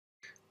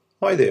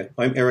Hi there,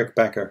 I'm Eric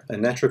Bakker, a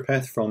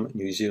naturopath from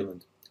New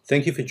Zealand.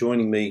 Thank you for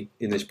joining me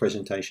in this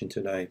presentation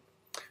today.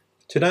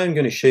 Today I'm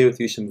going to share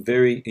with you some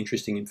very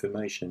interesting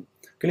information.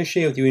 I'm going to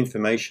share with you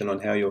information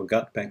on how your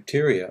gut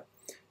bacteria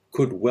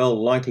could well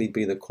likely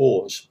be the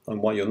cause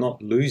on why you're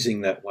not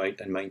losing that weight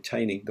and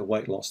maintaining the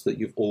weight loss that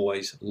you've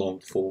always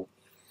longed for.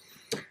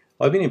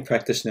 I've been in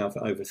practice now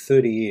for over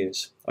 30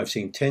 years. I've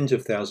seen tens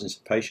of thousands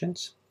of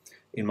patients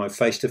in my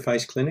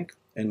face-to-face clinic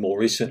and more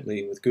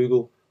recently with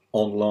Google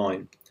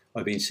online.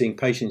 I've been seeing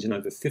patients in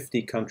over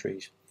 50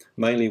 countries,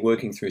 mainly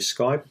working through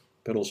Skype,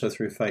 but also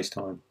through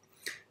FaceTime.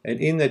 And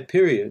in that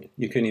period,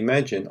 you can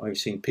imagine I've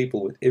seen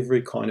people with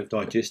every kind of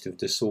digestive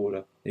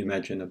disorder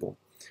imaginable.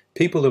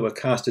 People that were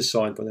cast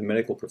aside by the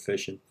medical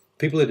profession,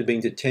 people that had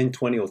been to 10,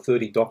 20 or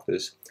 30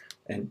 doctors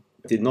and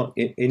did not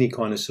get any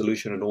kind of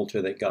solution at all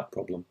to their gut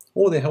problem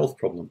or their health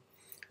problem.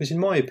 Because in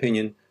my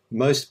opinion,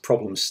 most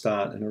problems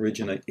start and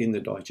originate in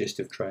the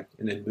digestive tract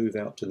and then move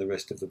out to the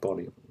rest of the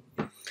body.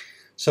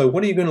 So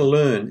what are you going to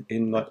learn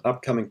in my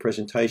upcoming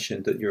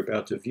presentation that you're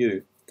about to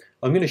view?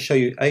 I'm going to show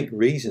you 8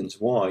 reasons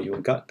why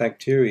your gut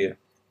bacteria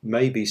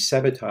may be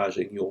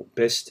sabotaging your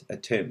best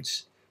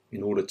attempts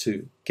in order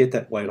to get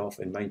that weight off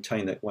and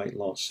maintain that weight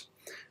loss.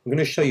 I'm going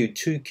to show you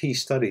 2 key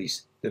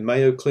studies. The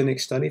Mayo Clinic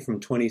study from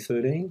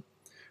 2013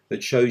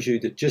 that shows you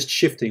that just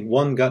shifting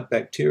one gut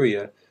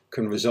bacteria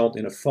can result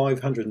in a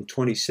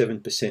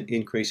 527%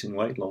 increase in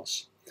weight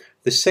loss.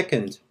 The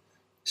second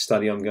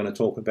study I'm going to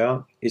talk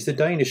about is the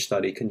Danish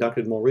study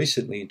conducted more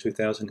recently in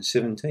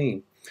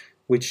 2017,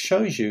 which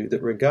shows you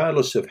that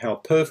regardless of how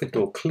perfect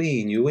or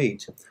clean you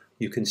eat,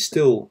 you can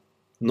still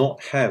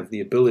not have the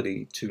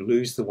ability to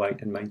lose the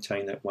weight and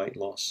maintain that weight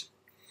loss.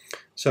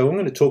 So I'm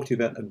going to talk to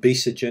you about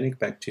obesogenic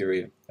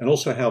bacteria and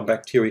also how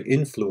bacteria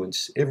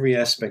influence every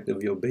aspect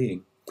of your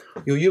being.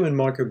 Your human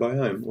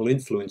microbiome will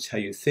influence how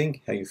you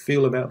think, how you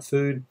feel about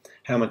food,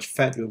 how much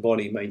fat your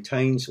body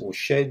maintains or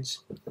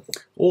sheds.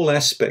 All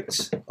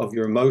aspects of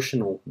your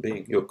emotional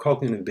being, your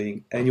cognitive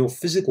being, and your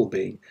physical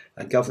being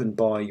are governed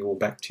by your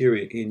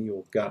bacteria in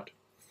your gut.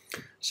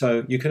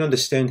 So you can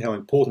understand how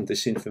important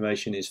this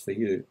information is for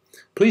you.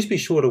 Please be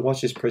sure to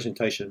watch this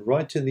presentation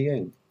right to the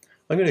end.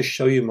 I'm going to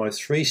show you my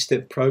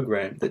 3-step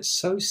program that's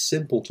so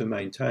simple to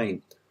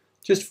maintain,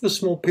 just for a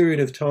small period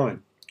of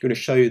time. I'm going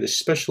to show you the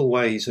special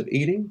ways of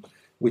eating,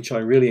 which I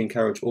really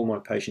encourage all my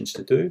patients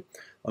to do.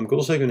 I'm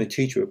also going to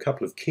teach you a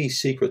couple of key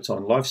secrets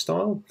on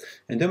lifestyle,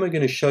 and then we're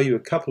going to show you a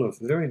couple of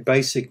very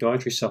basic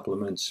dietary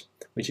supplements,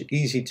 which are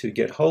easy to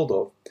get hold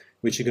of,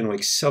 which are going to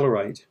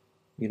accelerate,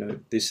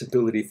 this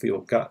ability for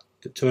your gut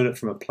to turn it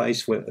from a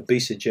place where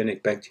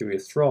obesogenic bacteria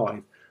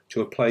thrive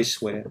to a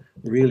place where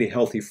really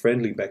healthy,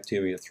 friendly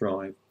bacteria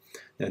thrive.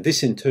 Now,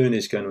 this in turn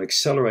is going to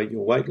accelerate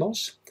your weight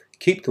loss,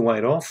 keep the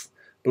weight off,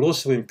 but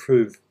also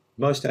improve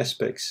most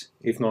aspects,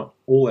 if not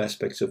all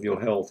aspects of your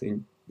health,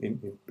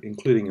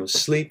 including your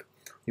sleep,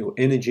 your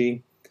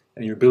energy,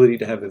 and your ability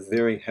to have a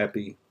very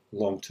happy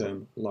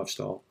long-term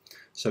lifestyle.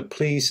 So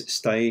please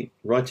stay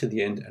right to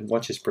the end and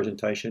watch this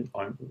presentation.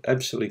 I'm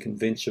absolutely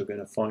convinced you're going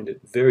to find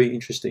it very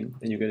interesting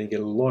and you're going to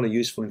get a lot of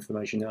useful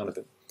information out of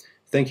it.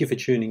 Thank you for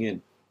tuning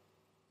in.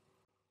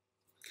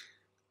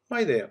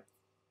 Hi there.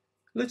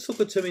 Let's look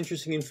at some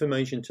interesting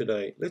information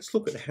today. Let's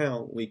look at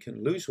how we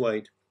can lose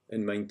weight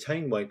and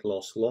maintain weight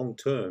loss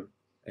long-term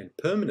and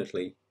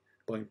permanently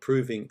by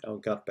improving our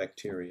gut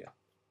bacteria.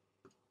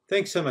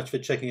 Thanks so much for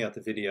checking out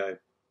the video.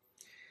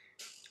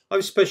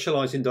 I've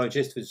specialized in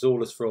digestive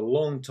disorders for a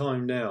long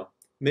time now.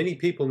 Many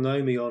people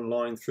know me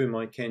online through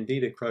my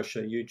Candida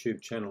Crusher YouTube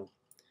channel.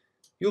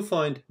 You'll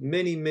find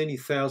many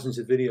thousands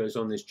of videos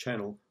on this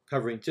channel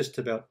covering just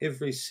about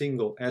every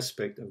single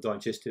aspect of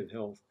digestive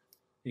health,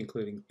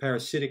 including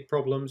parasitic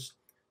problems,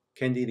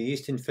 Candida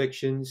yeast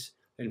infections,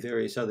 and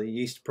various other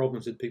yeast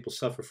problems that people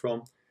suffer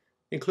from,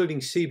 including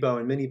SIBO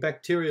and many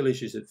bacterial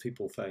issues that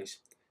people face.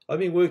 I've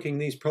been working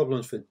these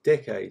problems for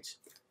decades.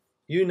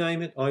 You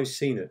name it, I've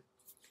seen it.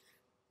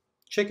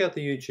 Check out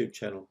the YouTube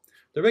channel.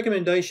 The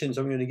recommendations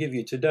I'm going to give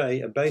you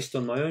today are based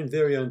on my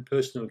very own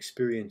personal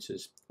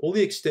experiences, all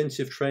the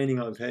extensive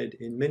training I've had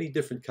in many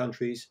different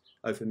countries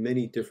over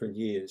many different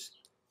years,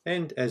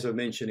 and as I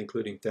mentioned,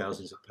 including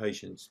thousands of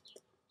patients.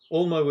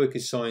 All my work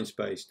is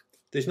science-based.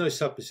 There's no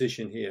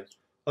supposition here.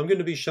 I'm going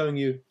to be showing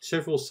you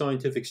several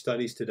scientific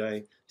studies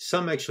today.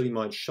 Some actually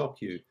might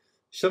shock you.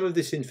 Some of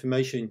this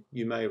information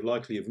you may have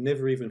likely have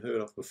never even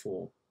heard of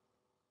before.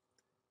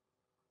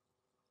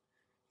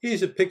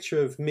 Here's a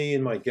picture of me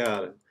in my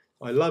garden.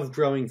 I love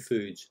growing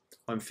foods.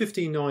 I'm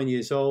 59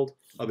 years old.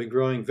 I've been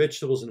growing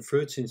vegetables and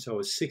fruit since I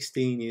was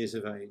 16 years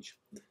of age.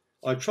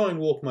 I try and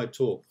walk my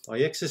talk.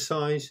 I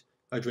exercise.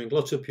 I drink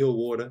lots of pure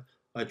water.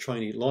 I try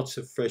and eat lots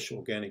of fresh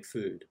organic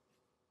food.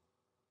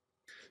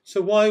 So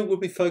why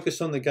would we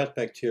focus on the gut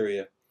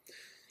bacteria?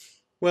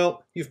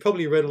 Well, you've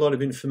probably read a lot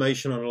of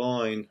information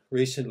online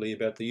recently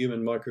about the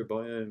human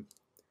microbiome.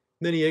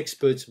 Many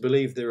experts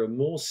believe there are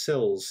more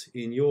cells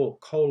in your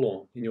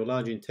colon, in your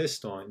large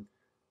intestine,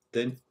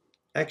 than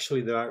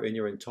actually there are in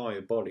your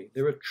entire body.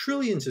 There are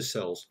trillions of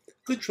cells,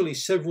 literally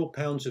several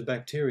pounds of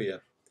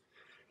bacteria.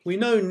 We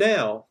know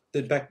now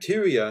that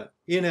bacteria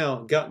in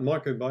our gut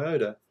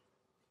microbiota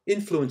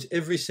influence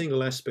every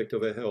single aspect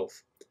of our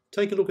health.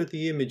 Take a look at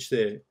the image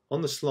there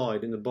on the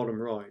slide in the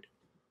bottom right.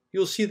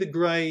 You'll see the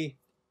grey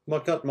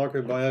gut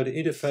microbiota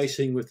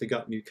interfacing with the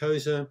gut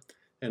mucosa,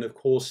 and of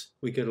course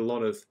we get a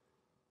lot of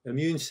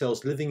immune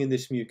cells living in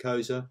this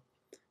mucosa,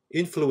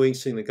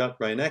 influencing the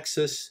gut-brain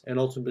axis and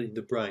ultimately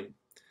the brain.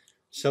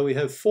 So we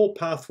have 4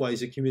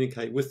 pathways that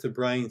communicate with the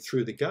brain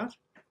through the gut,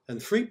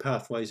 and 3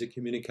 pathways that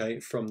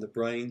communicate from the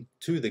brain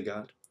to the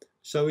gut.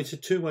 So it's a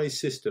two-way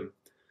system.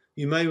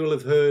 You may well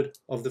have heard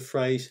of the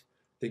phrase,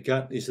 the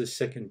gut is the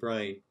second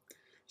brain.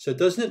 So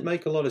doesn't it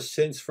make a lot of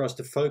sense for us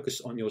to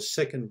focus on your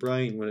second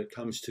brain when it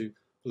comes to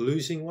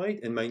losing weight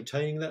and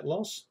maintaining that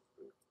loss?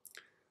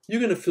 You're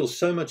going to feel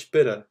so much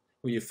better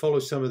when you follow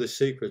some of the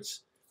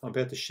secrets I'm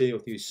about to share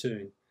with you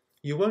soon.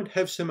 You won't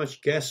have so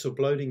much gas or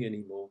bloating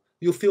anymore.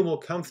 You'll feel more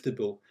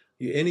comfortable.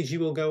 Your energy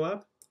will go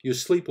up. Your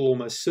sleep will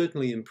almost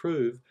certainly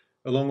improve,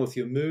 along with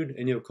your mood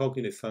and your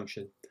cognitive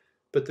function.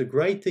 But the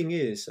great thing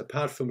is,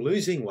 apart from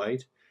losing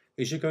weight,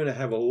 is you're going to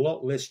have a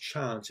lot less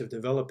chance of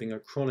developing a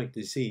chronic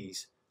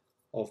disease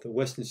of the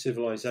Western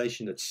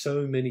civilization that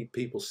so many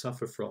people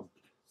suffer from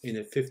in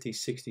their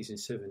 50s, 60s, and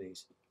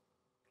 70s.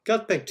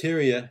 Gut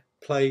bacteria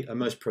play a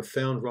most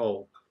profound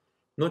role,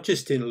 not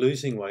just in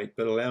losing weight,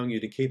 but allowing you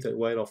to keep that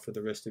weight off for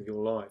the rest of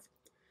your life.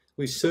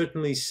 We've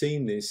certainly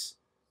seen this.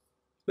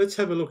 Let's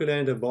have a look at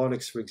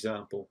antibiotics, for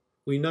example.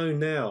 We know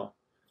now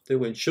that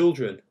when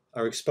children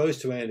are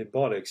exposed to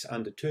antibiotics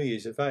under 2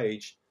 years of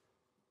age,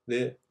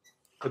 their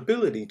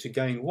ability to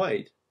gain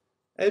weight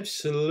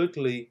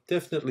absolutely,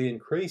 definitely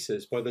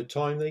increases by the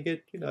time they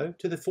get,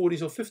 to the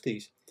 40s or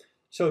 50s.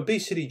 So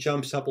obesity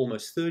jumps up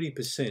almost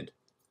 30%.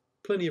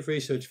 Plenty of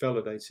research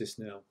validates this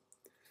now.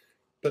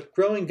 But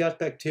growing gut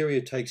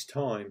bacteria takes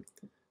time.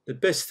 The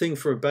best thing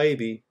for a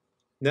baby,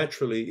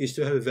 naturally, is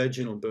to have a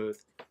vaginal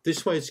birth.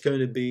 This way it's going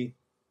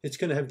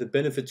to have the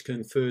benefits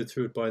conferred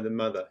through it by the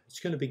mother. It's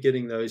going to be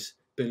getting those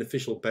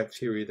beneficial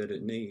bacteria that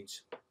it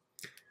needs.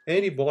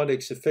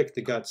 Antibiotics affect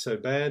the gut so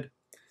bad.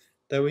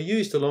 They were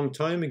used a long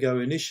time ago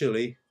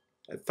initially.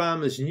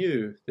 Farmers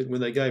knew that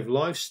when they gave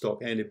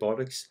livestock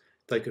antibiotics,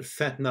 they could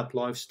fatten up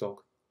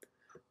livestock.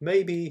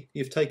 Maybe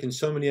you've taken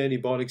so many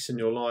antibiotics in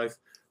your life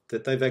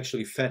that they've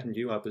actually fattened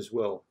you up as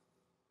well.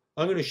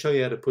 I'm going to show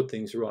you how to put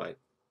things right.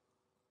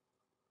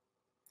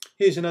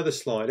 Here's another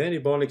slide.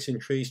 Antibiotics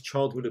increase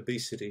childhood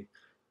obesity.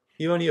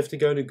 You only have to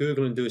go to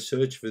Google and do a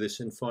search for this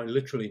and find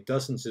literally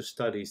dozens of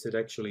studies that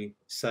actually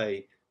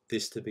say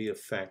this to be a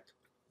fact.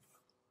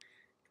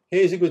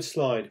 Here's a good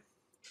slide.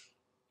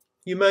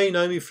 You may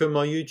know me from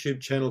my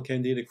YouTube channel,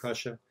 Candida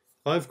Crusher.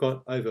 I've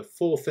got over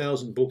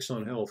 4,000 books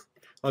on health.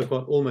 I've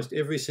got almost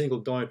every single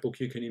diet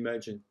book you can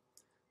imagine.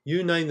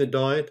 You name the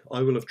diet,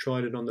 I will have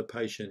tried it on the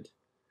patient.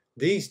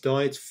 These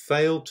diets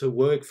fail to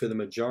work for the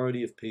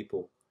majority of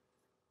people.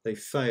 They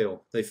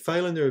fail. They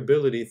fail in their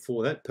ability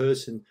for that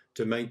person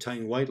to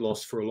maintain weight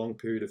loss for a long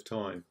period of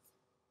time.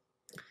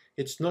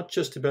 It's not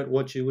just about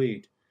what you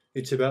eat.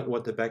 It's about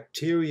what the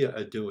bacteria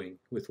are doing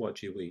with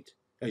what you eat,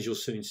 as you'll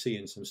soon see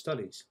in some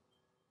studies.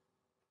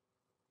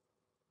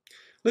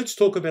 Let's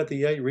talk about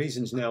the 8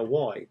 reasons now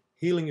why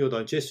healing your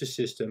digestive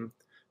system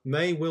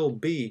may well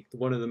be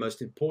one of the most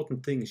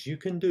important things you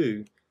can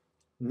do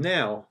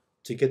now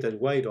to get that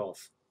weight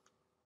off.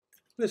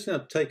 Let's now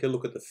take a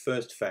look at the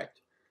first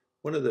fact.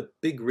 One of the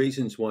big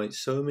reasons why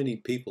so many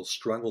people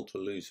struggle to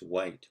lose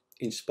weight,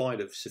 in spite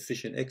of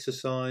sufficient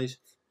exercise,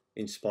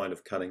 in spite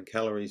of cutting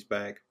calories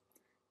back,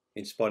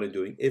 in spite of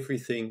doing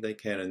everything they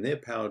can in their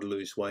power to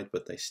lose weight,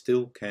 but they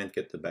still can't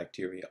get the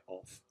bacteria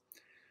off.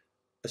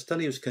 A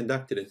study was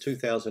conducted in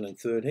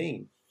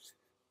 2013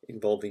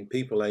 involving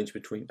people aged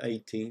between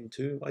 18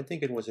 to, I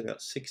think it was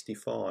about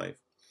 65.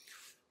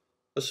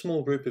 A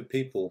small group of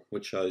people were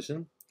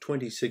chosen,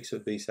 26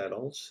 obese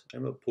adults,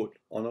 and were put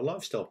on a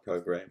lifestyle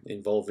program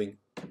involving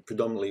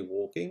predominantly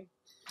walking,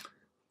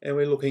 and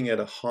we're looking at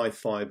a high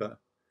fiber,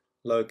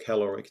 low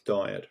caloric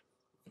diet.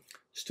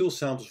 Stool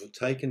samples were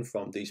taken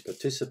from these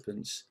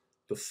participants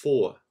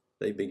before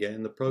they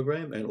began the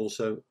program and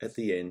also at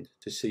the end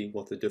to see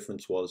what the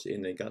difference was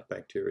in their gut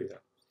bacteria.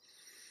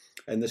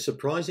 And the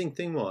surprising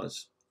thing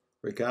was,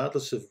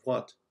 regardless of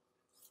what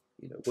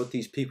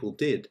these people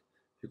did,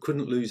 who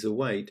couldn't lose the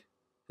weight,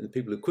 and the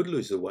people who could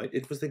lose the weight,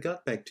 it was the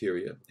gut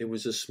bacteria. It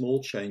was a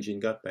small change in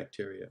gut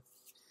bacteria.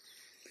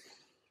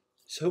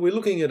 So we're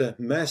looking at a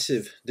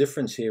massive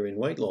difference here in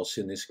weight loss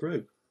in this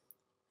group.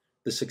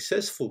 The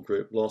successful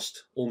group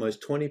lost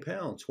almost 20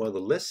 pounds, while the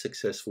less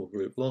successful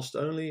group lost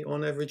only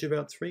on average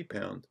about 3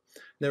 pounds.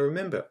 Now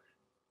remember,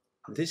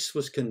 this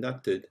was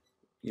conducted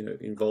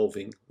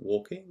involving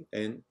walking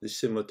and the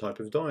similar type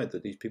of diet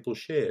that these people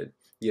shared.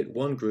 Yet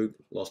one group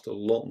lost a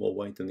lot more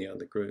weight than the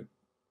other group.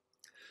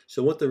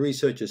 So what the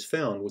researchers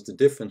found was the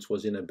difference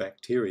was in a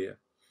bacteria.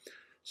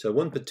 So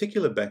one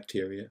particular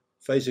bacteria,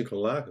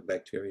 Phasicolaca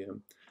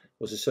bacterium,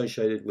 was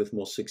associated with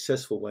more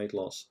successful weight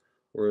loss,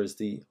 whereas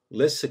the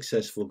less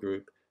successful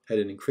group had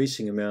an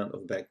increasing amount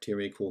of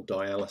bacteria called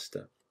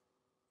dialister.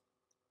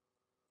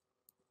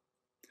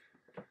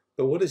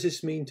 But what does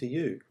this mean to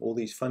you, all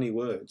these funny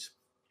words?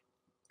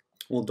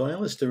 Well,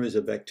 dialyster is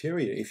a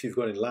bacteria. If you've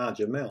got in large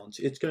amounts,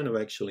 it's going to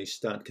actually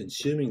start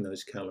consuming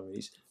those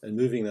calories and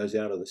moving those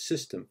out of the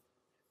system.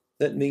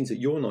 That means that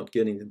you're not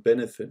getting the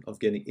benefit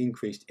of getting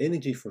increased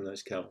energy from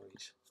those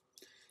calories.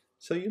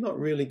 So you're not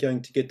really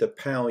going to get the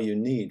power you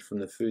need from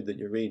the food that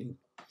you're eating.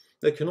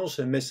 They can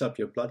also mess up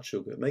your blood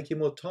sugar, make you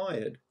more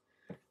tired.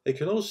 They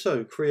can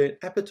also create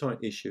appetite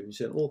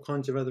issues and all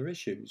kinds of other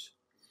issues.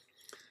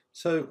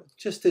 So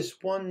just this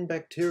one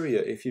bacteria,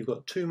 if you've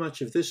got too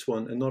much of this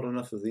one and not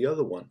enough of the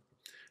other one.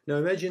 Now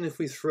imagine if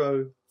we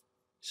throw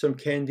some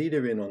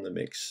candida in on the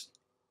mix,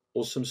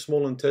 or some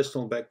small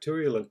intestinal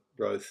bacterial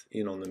growth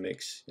in on the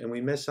mix, and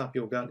we mess up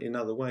your gut in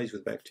other ways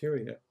with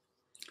bacteria.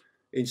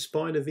 In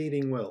spite of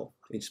eating well,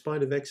 in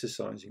spite of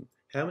exercising,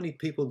 how many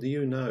people do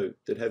you know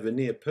that have a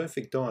near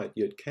perfect diet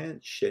yet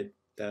can't shed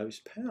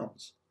those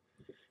pounds?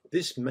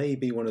 This may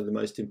be one of the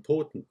most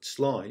important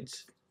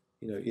slides,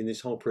 in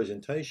this whole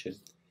presentation,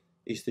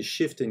 is the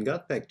shift in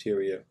gut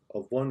bacteria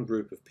of one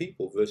group of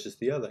people versus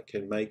the other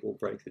can make or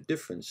break the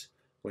difference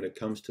when it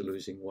comes to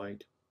losing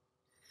weight.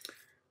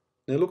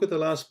 Now look at the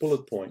last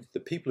bullet point. The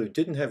people who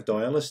didn't have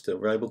dialyster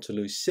were able to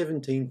lose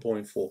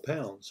 17.4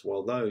 pounds,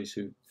 while those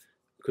who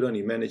could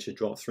only manage to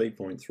drop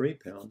 3.3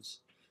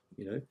 pounds,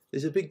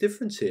 there's a big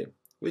difference here.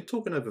 We're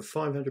talking over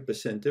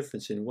 500%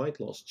 difference in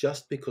weight loss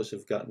just because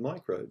of gut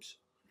microbes.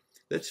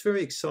 That's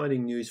very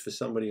exciting news for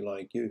somebody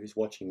like you who's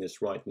watching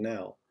this right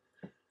now.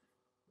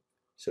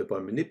 So by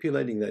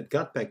manipulating that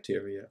gut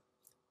bacteria,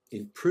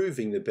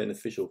 improving the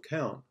beneficial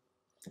count,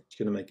 it's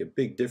going to make a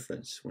big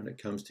difference when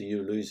it comes to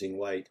you losing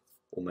weight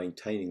or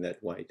maintaining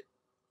that weight.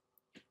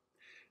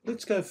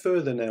 Let's go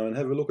further now and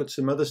have a look at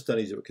some other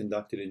studies that were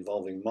conducted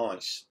involving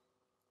mice.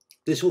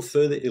 This will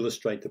further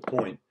illustrate the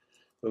point.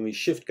 When we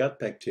shift gut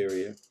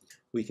bacteria,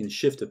 we can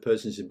shift a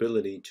person's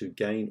ability to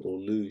gain or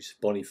lose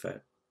body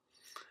fat.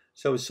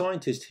 So a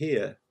scientist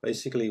here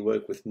basically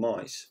worked with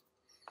mice.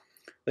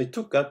 They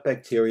took gut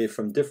bacteria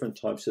from different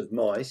types of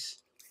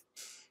mice.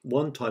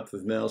 One type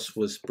of mouse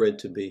was bred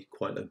to be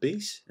quite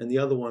obese, and the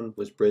other one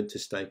was bred to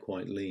stay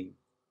quite lean.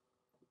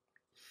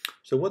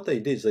 So what they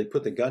did is they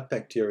put the gut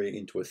bacteria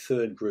into a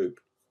third group.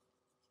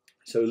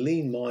 So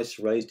lean mice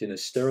raised in a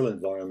sterile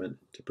environment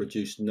to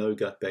produce no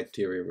gut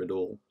bacteria at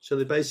all. So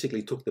they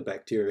basically took the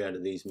bacteria out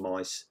of these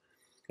mice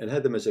and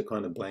had them as a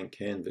kind of blank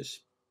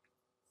canvas.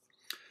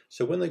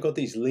 So when they got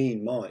these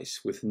lean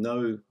mice with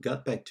no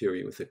gut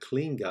bacteria, with a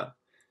clean gut,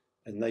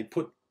 and they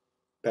put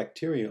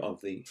bacteria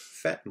of the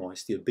fat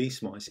mice, the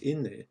obese mice,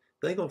 in there,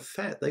 they got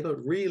fat. They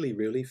got really,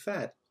 really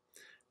fat.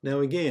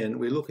 Now again,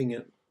 we're looking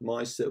at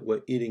mice that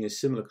were eating a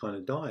similar kind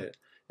of diet,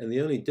 and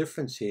the only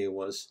difference here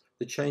was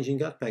the change in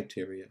gut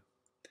bacteria.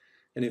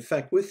 And in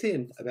fact,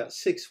 within about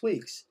 6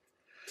 weeks,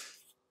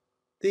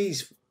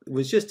 these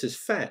was just as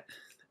fat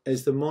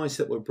as the mice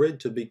that were bred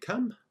to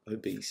become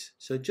obese.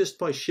 So just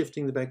by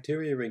shifting the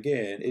bacteria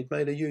again, it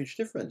made a huge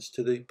difference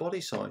to the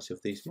body size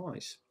of these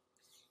mice.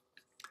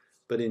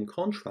 But in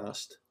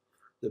contrast,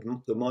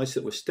 the mice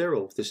that were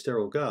sterile, with the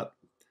sterile gut,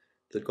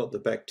 that got the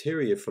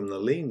bacteria from the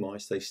lean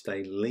mice, they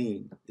stayed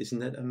lean. Isn't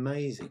that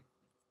amazing?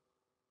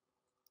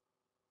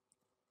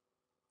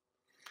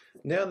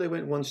 Now they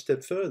went one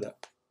step further.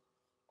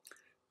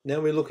 Now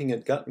we're looking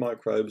at gut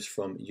microbes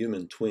from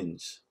human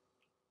twins.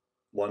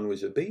 One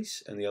was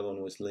obese and the other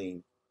one was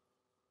lean.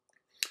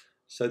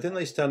 So then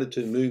they started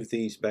to move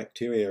these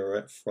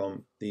bacteria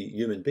from the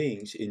human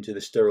beings into the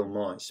sterile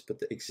mice,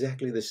 but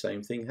exactly the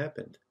same thing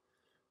happened.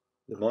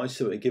 The mice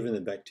that were given the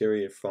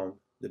bacteria from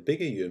the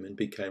bigger human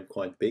became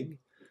quite big,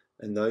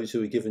 and those who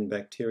were given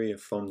bacteria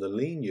from the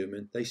lean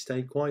human, they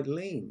stayed quite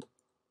lean.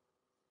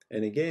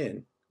 And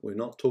again, we're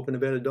not talking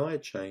about a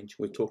diet change,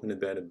 we're talking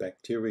about a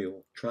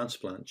bacterial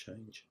transplant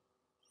change.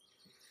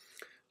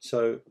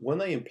 So when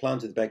they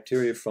implanted the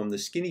bacteria from the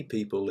skinny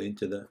people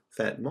into the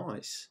fat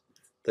mice,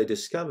 they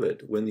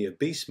discovered when the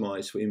obese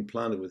mice were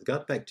implanted with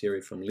gut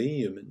bacteria from lean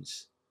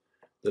humans,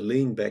 the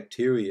lean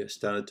bacteria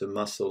started to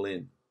muscle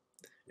in,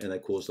 and they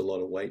caused a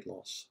lot of weight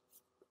loss.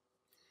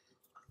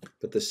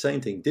 But the same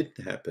thing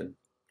didn't happen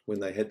when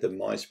they had the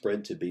mice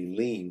bred to be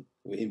lean,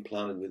 were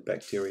implanted with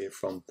bacteria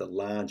from the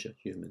larger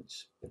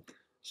humans.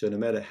 So no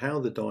matter how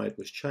the diet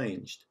was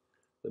changed,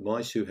 the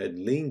mice who had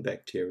lean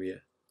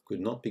bacteria could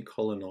not be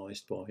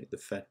colonized by the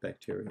fat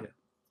bacteria.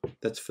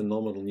 That's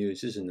phenomenal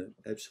news, isn't it?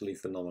 Absolutely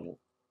phenomenal.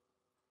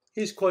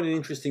 Here's quite an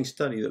interesting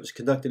study that was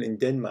conducted in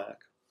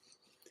Denmark.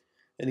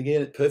 And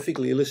again, it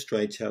perfectly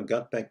illustrates how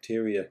gut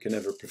bacteria can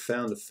have a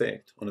profound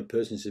effect on a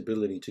person's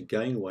ability to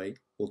gain weight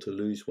or to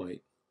lose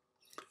weight.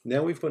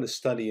 Now we've got a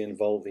study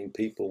involving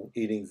people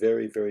eating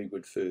very, very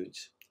good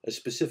foods, a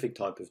specific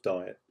type of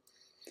diet.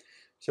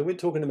 So we're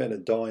talking about a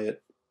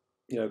diet,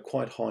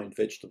 quite high in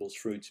vegetables,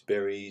 fruits,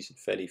 berries, and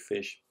fatty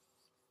fish,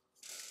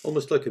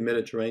 almost like a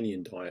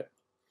Mediterranean diet.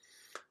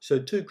 So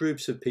two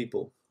groups of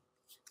people.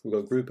 We've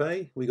got Group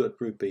A, we got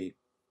Group B.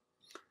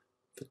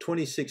 For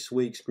 26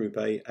 weeks, Group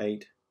A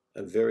ate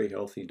a very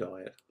healthy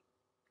diet.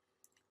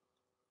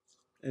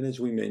 And as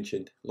we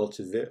mentioned, lots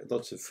of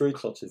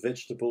fruits, lots of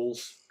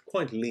vegetables,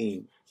 quite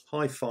lean,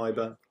 high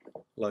fibre,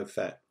 low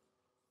fat.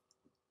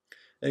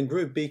 And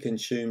Group B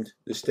consumed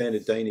the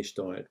standard Danish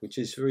diet, which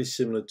is very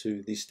similar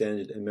to the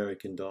standard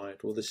American diet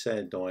or the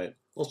SAD diet.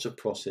 Lots of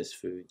processed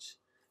foods,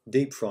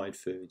 deep fried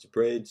foods,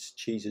 breads,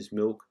 cheeses,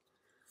 milk,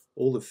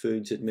 all the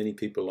foods that many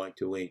people like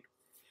to eat.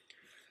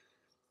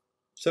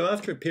 So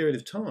after a period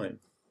of time,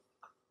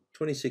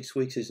 26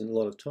 weeks isn't a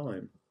lot of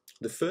time,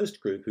 the first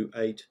group who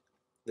ate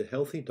the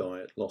healthy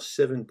diet lost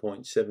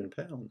 7.7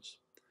 pounds,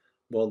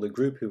 while the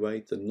group who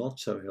ate the not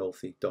so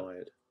healthy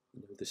diet,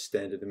 the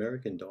standard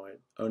American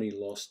diet, only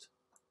lost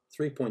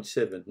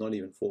 3.7, not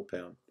even 4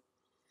 pounds.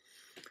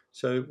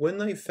 So when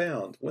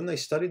they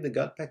studied the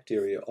gut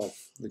bacteria of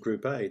the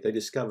group A, they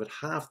discovered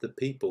half the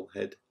people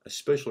had a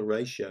special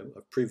ratio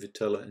of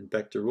Prevotella and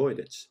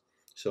Bacteroidetes,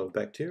 so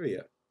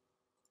bacteria.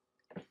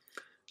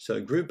 So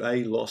group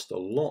A lost a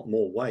lot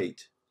more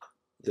weight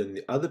than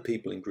the other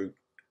people in group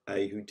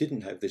A who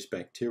didn't have this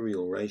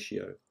bacterial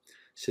ratio.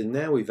 So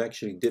now we've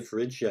actually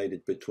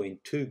differentiated between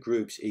two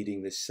groups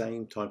eating the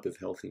same type of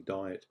healthy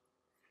diet.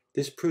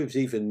 This proves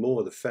even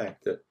more the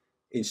fact that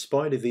in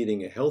spite of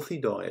eating a healthy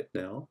diet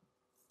now,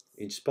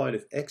 in spite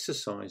of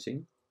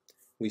exercising,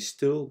 we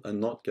still are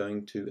not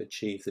going to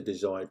achieve the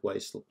desired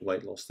weight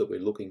loss that we're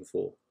looking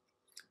for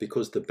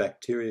because the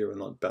bacteria are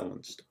not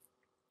balanced.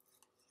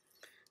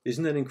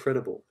 Isn't that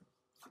incredible?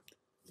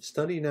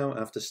 Study now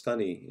after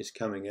study is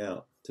coming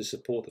out to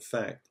support the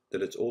fact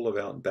that it's all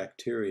about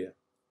bacteria.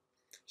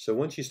 So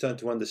once you start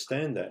to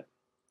understand that,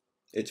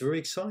 it's very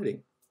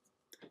exciting.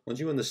 Once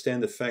you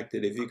understand the fact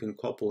that if you can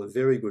couple a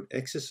very good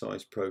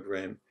exercise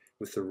program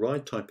with the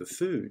right type of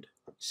food,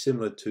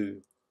 similar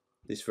to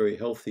this very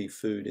healthy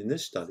food in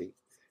this study,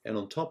 and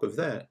on top of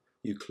that,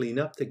 you clean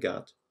up the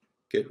gut,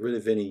 get rid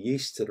of any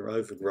yeasts that are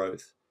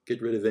overgrowth,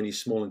 get rid of any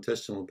small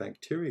intestinal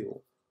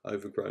bacterial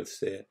overgrowths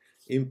there,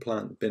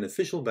 implant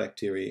beneficial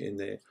bacteria in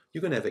there,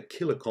 you're going to have a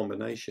killer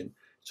combination.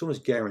 It's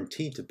almost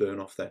guaranteed to burn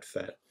off that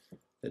fat,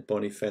 that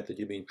body fat that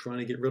you've been trying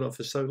to get rid of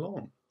for so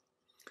long.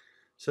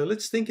 So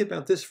let's think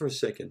about this for a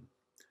second.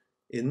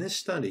 In this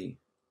study,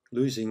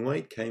 losing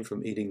weight came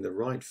from eating the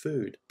right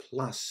food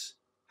plus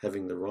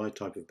having the right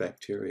type of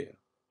bacteria.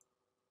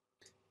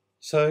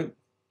 So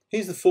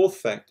here's the fourth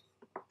fact.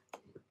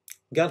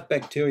 Gut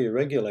bacteria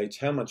regulates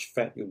how much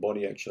fat your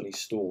body actually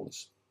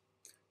stores.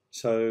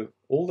 So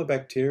all the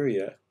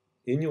bacteria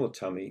in your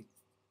tummy,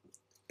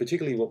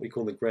 particularly what we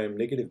call the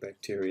gram-negative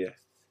bacteria,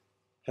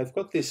 have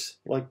got this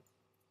like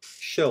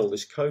shell,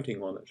 this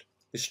coating on it,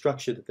 this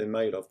structure that they're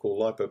made of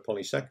called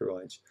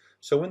lipopolysaccharides.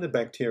 So when the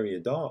bacteria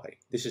die,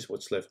 this is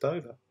what's left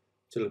over.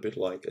 It's a little bit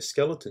like a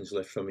skeleton's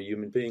left from a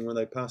human being when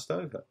they passed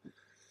over.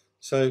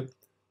 So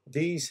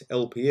these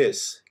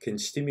LPS can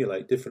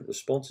stimulate different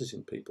responses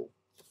in people.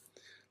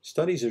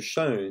 Studies have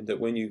shown that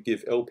when you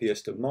give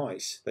LPS to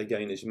mice, they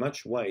gain as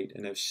much weight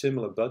and have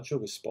similar blood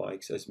sugar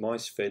spikes as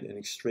mice fed an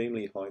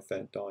extremely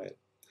high-fat diet.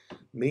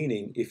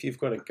 Meaning, if you've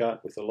got a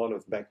gut with a lot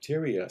of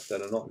bacteria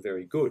that are not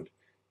very good,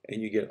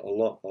 and you get a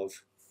lot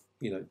of,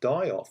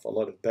 die-off, a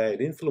lot of bad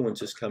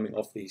influences coming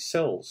off these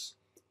cells,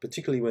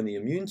 particularly when the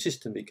immune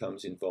system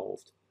becomes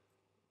involved,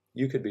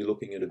 you could be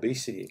looking at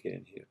obesity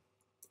again here.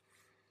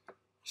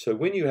 So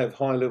when you have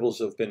high levels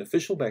of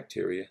beneficial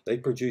bacteria, they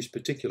produce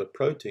particular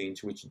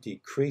proteins which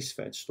decrease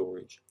fat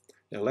storage.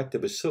 Now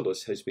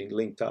lactobacillus has been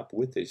linked up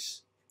with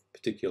this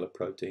particular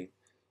protein.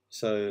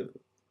 So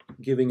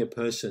giving a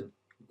person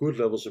good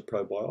levels of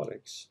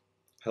probiotics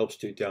helps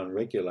to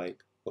downregulate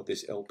what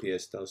this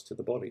LPS does to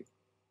the body.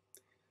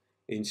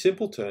 In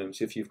simple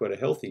terms, if you've got a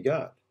healthy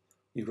gut,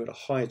 you've got a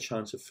higher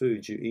chance of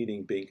foods you're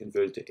eating being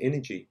converted to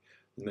energy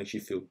that makes you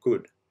feel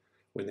good.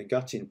 When the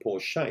gut's in poor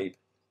shape,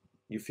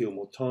 you feel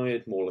more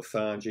tired, more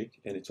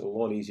lethargic, and it's a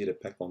lot easier to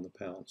pack on the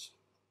pounds.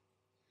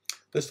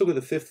 Let's look at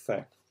the fifth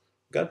fact.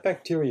 Gut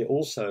bacteria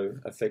also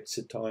affect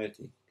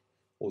satiety.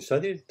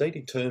 Also, they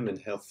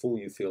determine how full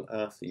you feel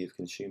after you've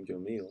consumed your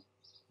meal.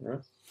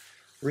 Right?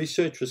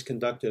 Research was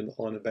conducted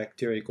on a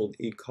bacteria called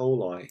E.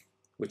 coli,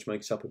 which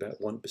makes up about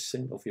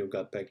 1% of your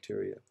gut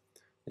bacteria.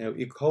 Now,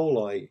 E.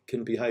 coli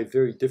can behave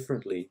very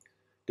differently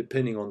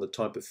depending on the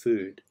type of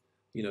food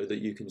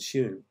that you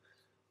consume.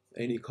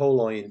 And E.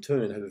 coli, in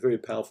turn, have a very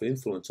powerful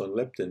influence on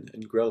leptin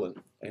and ghrelin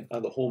and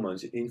other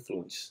hormones that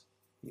influence,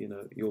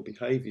 your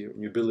behavior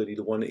and your ability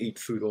to want to eat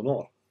food or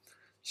not.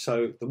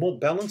 So the more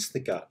balanced the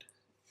gut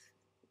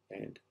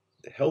and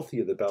the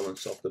healthier the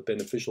balance of the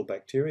beneficial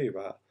bacteria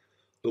are,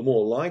 the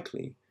more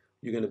likely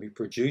you're going to be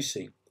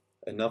producing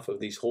enough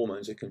of these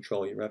hormones that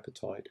control your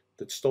appetite,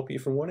 that stop you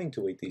from wanting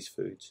to eat these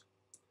foods.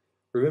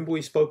 Remember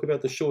we spoke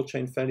about the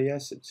short-chain fatty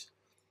acids?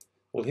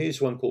 Well,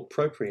 here's one called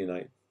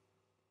propionate.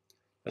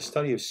 A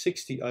study of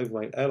 60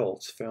 overweight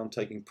adults found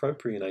taking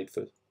propionate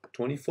for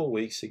 24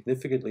 weeks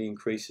significantly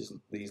increases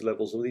these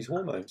levels of these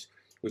hormones,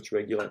 which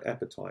regulate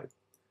appetite.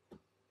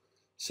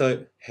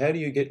 So how do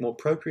you get more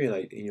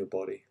propionate in your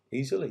body?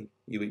 Easily.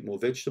 You eat more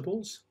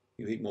vegetables,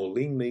 you eat more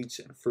lean meats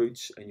and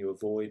fruits, and you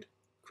avoid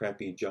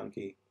crappy,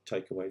 junky,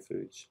 takeaway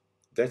foods.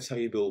 That's how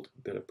you build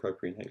better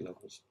propionate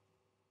levels.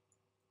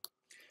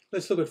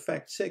 Let's look at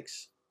fact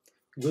 6.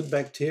 Good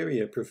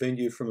bacteria prevent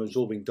you from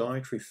absorbing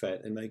dietary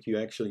fat and make you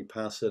actually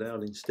pass it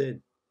out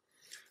instead.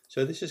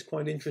 So this is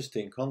quite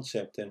interesting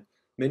concept, and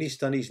many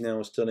studies now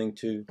are starting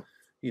to,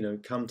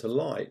 come to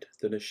light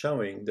that are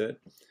showing that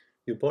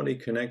your body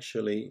can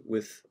actually,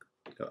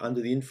 under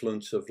the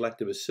influence of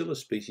lactobacillus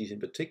species in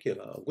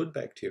particular, or good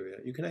bacteria,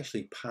 you can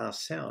actually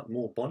pass out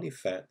more body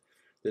fat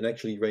than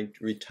actually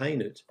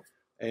retain it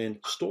and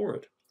store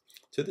it.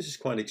 So this is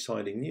quite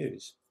exciting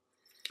news.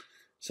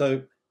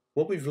 So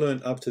what we've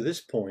learned up to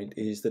this point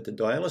is that the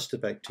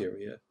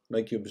dialysbacteria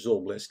make you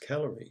absorb less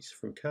calories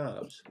from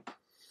carbs.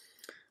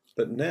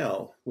 But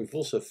now we've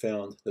also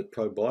found that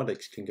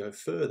probiotics can go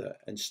further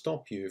and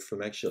stop you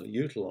from actually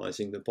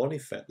utilizing the body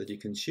fat that you're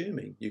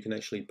consuming. You can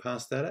actually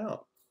pass that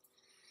out.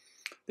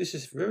 This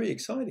is very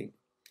exciting.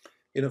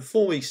 In a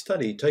 4-week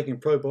study, taking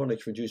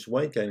probiotics reduced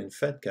weight gain and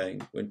fat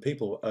gain when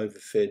people were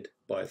overfed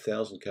by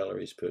 1,000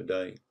 calories per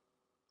day.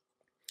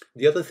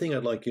 The other thing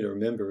I'd like you to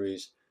remember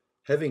is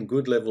having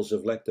good levels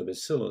of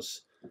lactobacillus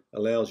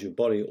allows your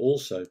body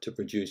also to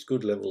produce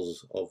good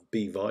levels of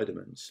B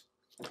vitamins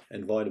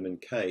and vitamin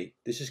K.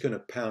 This is going to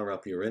power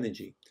up your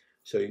energy.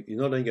 So you're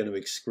not only going to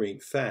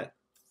excrete fat,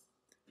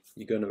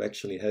 you're going to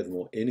actually have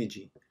more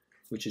energy,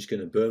 which is going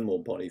to burn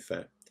more body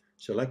fat.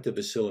 So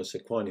lactobacillus are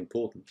quite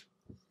important.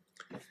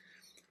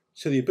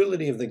 So the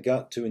ability of the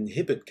gut to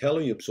inhibit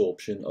calorie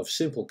absorption of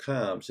simple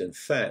carbs and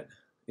fat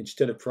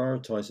instead of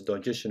prioritize the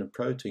digestion of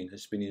protein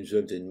has been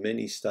observed in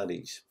many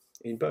studies,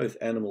 in both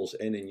animals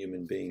and in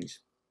human beings.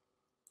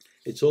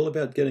 It's all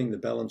about getting the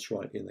balance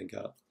right in the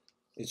gut.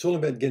 It's all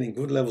about getting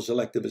good levels of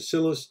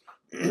lactobacillus,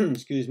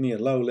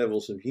 and low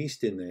levels of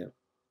yeast in there.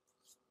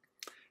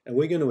 And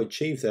we're going to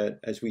achieve that,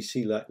 as we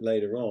see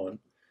later on,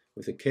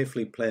 with a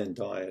carefully planned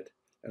diet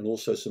and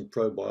also some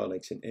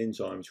probiotics and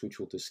enzymes, which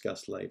we'll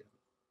discuss later.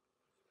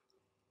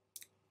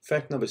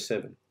 Fact number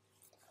 7.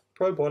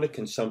 Probiotic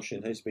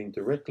consumption has been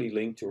directly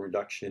linked to a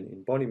reduction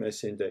in body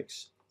mass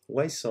index,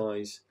 waist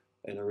size,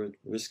 and a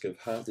risk of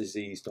heart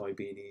disease,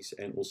 diabetes,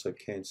 and also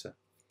cancer.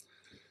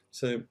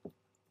 So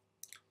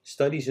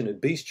studies in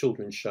obese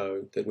children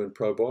show that when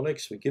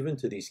probiotics were given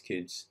to these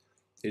kids,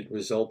 it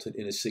resulted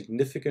in a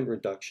significant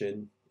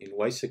reduction in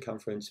waist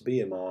circumference,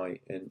 BMI,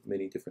 and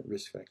many different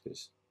risk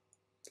factors.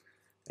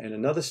 And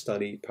another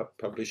study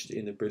published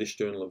in the British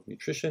Journal of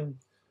Nutrition,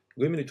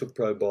 women who took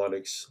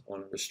probiotics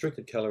on a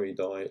restricted calorie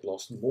diet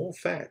lost more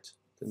fat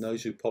than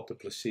those who popped a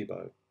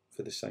placebo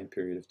for the same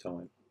period of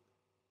time.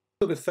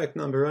 Look at fact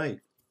number 8.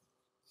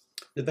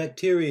 The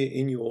bacteria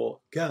in your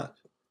gut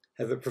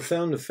have a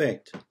profound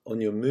effect on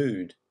your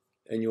mood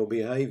and your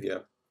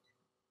behavior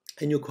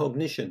and your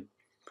cognition.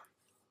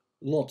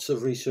 Lots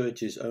of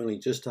research is only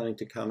just starting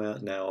to come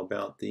out now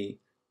about the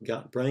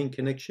gut-brain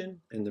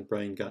connection and the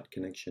brain-gut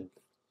connection.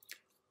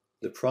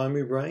 The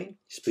primary brain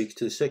speaks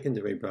to the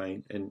secondary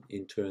brain, and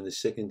in turn the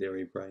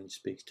secondary brain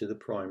speaks to the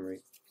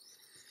primary.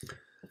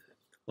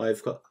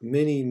 I've got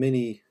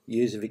many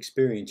years of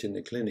experience in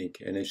the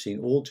clinic, and I've seen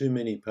all too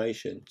many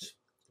patients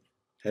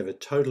have a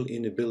total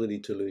inability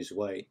to lose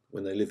weight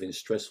when they live in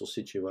stressful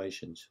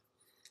situations.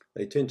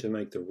 They tend to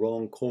make the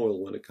wrong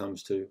call when it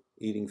comes to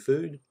eating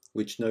food,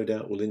 which no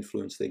doubt will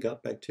influence their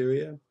gut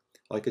bacteria.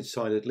 I could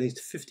cite at least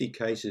 50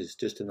 cases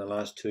just in the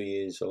last 2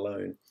 years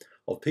alone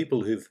of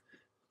people who've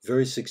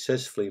very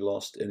successfully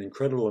lost an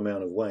incredible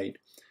amount of weight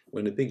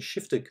when a big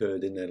shift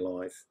occurred in their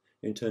life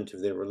in terms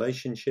of their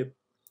relationship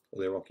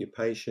or their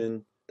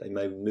occupation. They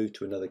may have moved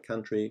to another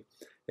country,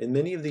 and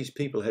many of these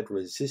people had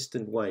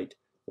resistant weight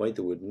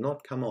that would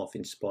not come off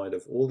in spite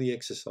of all the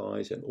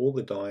exercise and all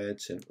the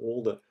diets and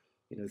all the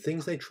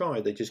things they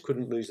tried. They just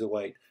couldn't lose the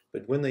weight.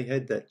 But when they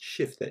had that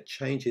shift, that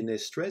change in their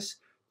stress,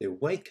 their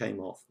weight came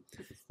off,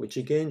 which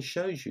again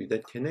shows you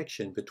that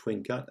connection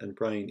between gut and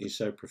brain is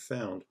so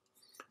profound.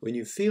 When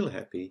you feel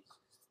happy,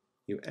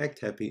 you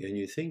act happy, and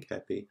you think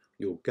happy,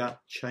 your gut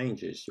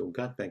changes, your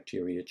gut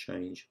bacteria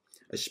change,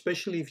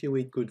 especially if you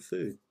eat good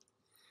food.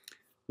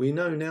 We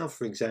know now,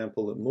 for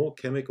example, that more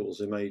chemicals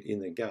are made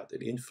in the gut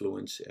that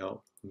influence our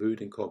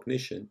mood and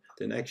cognition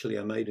than actually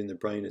are made in the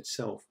brain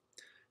itself.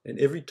 And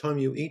every time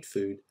you eat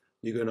food,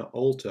 you're going to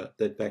alter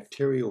that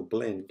bacterial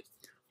blend.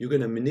 You're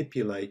going to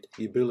manipulate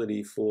the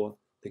ability for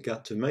the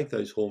gut to make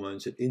those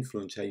hormones that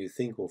influence how you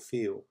think or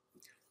feel.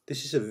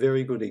 This is a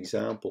very good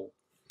example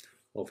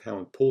of how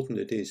important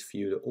it is for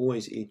you to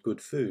always eat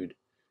good food,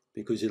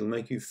 because it'll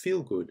make you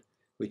feel good,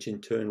 which in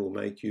turn will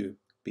make you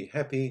be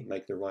happy,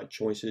 make the right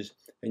choices,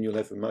 and you'll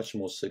have a much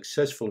more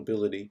successful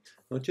ability,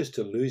 not just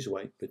to lose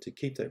weight, but to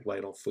keep that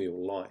weight off for your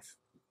life.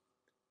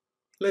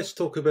 Let's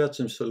talk about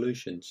some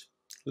solutions.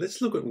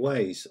 Let's look at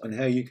ways on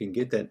how you can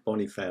get that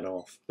body fat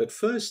off. But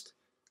first,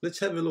 let's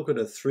have a look at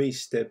a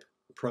 3-step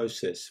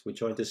process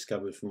which I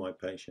discovered for my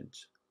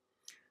patients.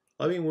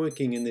 I've been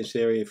working in this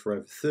area for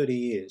over 30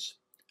 years.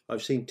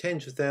 I've seen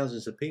tens of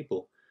thousands of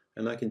people,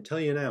 and I can tell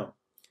you now,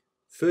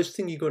 first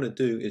thing you've got to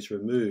do is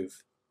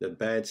remove the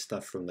bad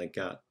stuff from the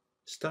gut,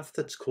 stuff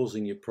that's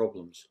causing you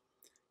problems.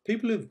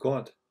 People who've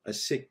got a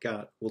sick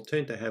gut will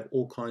tend to have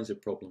all kinds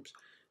of problems.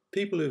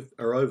 People who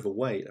are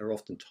overweight are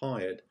often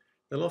tired.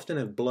 They'll often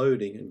have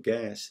bloating and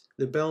gas.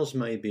 The bowels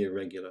may be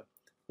irregular.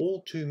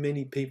 All too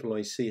many people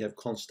I see have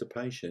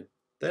constipation.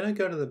 They don't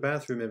go to the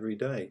bathroom every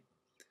day.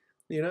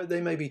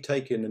 They may be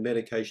taking a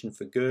medication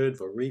for GERD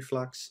or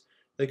reflux.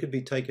 They could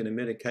be taking a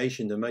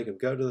medication to make them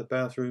go to the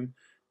bathroom.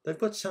 They've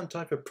got some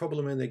type of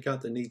problem in their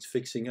gut that needs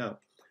fixing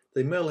up.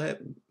 They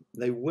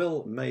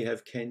may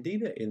have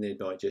candida in their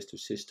digestive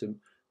system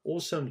or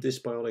some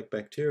dysbiotic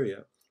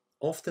bacteria.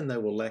 Often they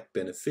will lack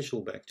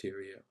beneficial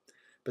bacteria.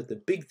 But the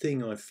big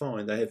thing I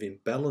find, they have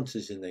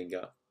imbalances in their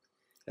gut.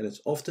 And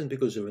it's often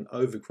because of an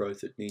overgrowth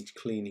that needs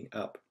cleaning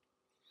up.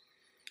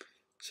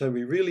 So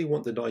we really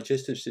want the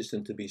digestive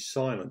system to be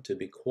silent, to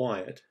be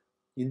quiet.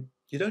 You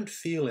don't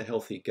feel a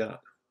healthy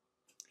gut.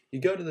 You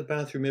go to the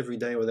bathroom every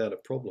day without a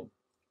problem.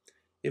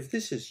 If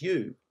this is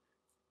you,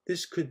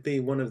 this could be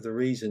one of the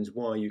reasons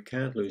why you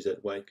can't lose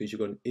that weight, because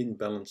you've got an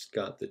imbalanced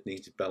gut that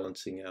needs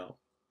balancing out.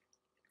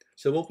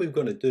 So what we've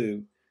got to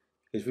do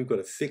is we've got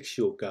to fix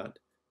your gut.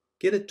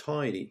 Get it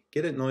tidy,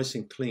 get it nice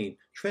and clean,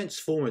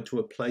 transform it to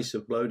a place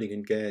of bloating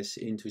and gas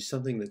into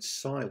something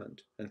that's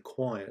silent and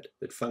quiet,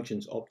 that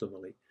functions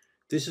optimally.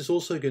 This is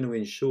also going to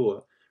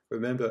ensure,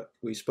 remember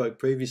we spoke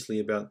previously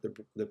about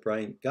the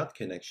brain-gut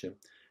connection,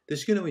 this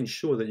is going to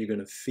ensure that you're going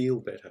to feel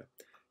better.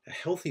 A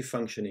healthy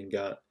functioning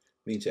gut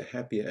means a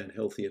happier and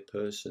healthier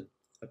person.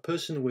 A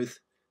person with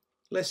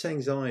less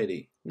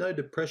anxiety, no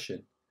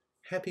depression,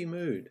 happy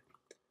mood.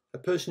 A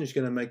person who's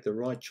going to make the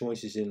right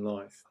choices in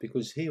life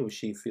because he or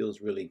she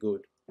feels really good.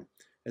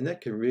 And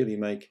that can really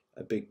make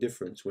a big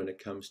difference when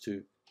it comes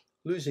to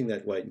losing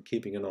that weight and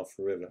keeping it off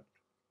forever.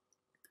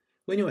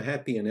 When you're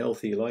happy and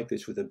healthy like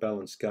this with a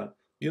balanced gut,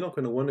 you're not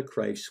going to want to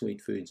crave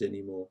sweet foods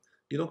anymore.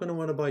 You're not going to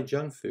want to buy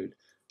junk food.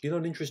 You're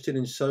not interested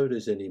in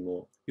sodas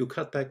anymore. You'll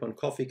cut back on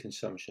coffee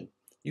consumption.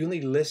 You'll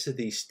need less of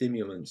these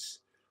stimulants.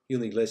 You'll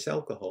need less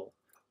alcohol,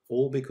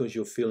 all because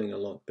you're feeling a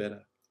lot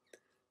better.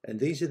 And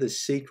these are the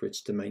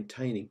secrets to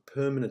maintaining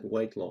permanent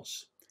weight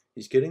loss,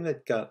 is getting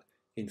that gut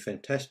in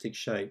fantastic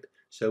shape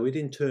so it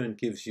in turn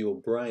gives your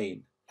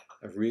brain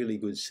a really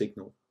good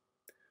signal.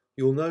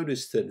 You'll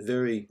notice that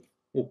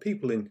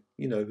people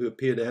who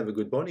appear to have a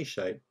good body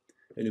shape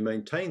and who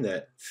maintain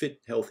that,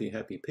 fit, healthy,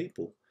 happy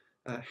people,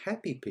 are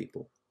happy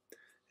people.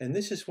 And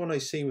this is what I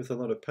see with a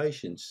lot of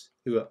patients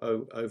who are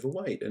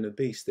overweight and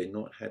obese. They're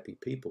not happy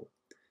people.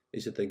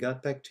 Is it the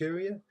gut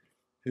bacteria?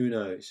 Who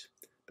knows?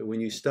 But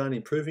when you start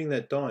improving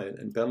that diet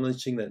and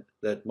balancing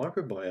that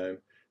microbiome,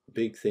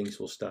 big things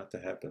will start to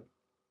happen.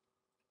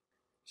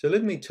 So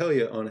let me tell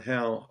you on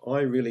how I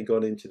really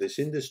got into this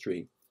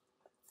industry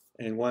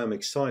and why I'm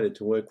excited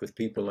to work with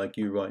people like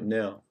you right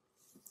now.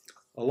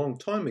 A long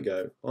time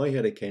ago, I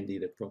had a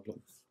candida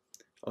problem.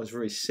 I was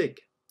very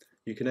sick.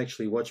 You can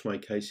actually watch my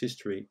case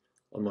history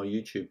on my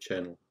YouTube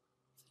channel.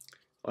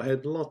 I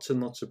had lots and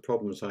lots of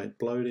problems. I had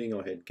bloating,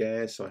 I had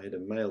gas, I had a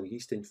male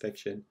yeast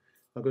infection.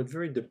 I got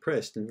very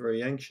depressed and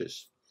very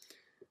anxious.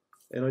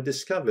 And I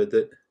discovered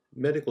that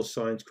medical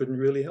science couldn't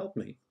really help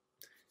me.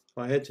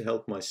 I had to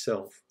help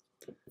myself.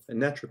 A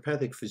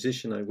naturopathic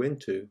physician I went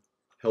to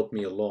helped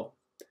me a lot.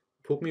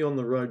 Put me on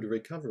the road to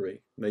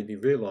recovery, made me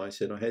realize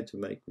that I had to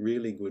make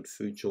really good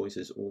food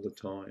choices all the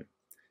time.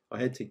 I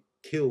had to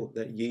kill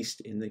that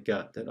yeast in the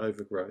gut, that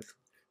overgrowth,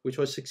 which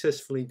I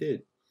successfully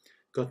did.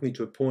 Got me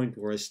to a point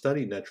where I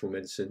studied natural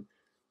medicine,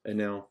 and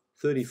now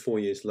 34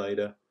 years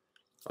later,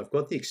 I've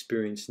got the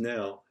experience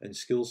now and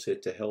skill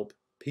set to help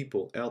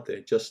people out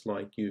there just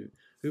like you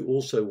who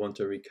also want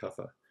to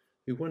recover,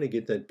 who want to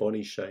get that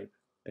body shape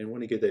and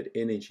want to get that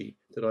energy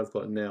that I've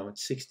got now at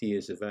 60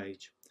 years of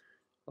age.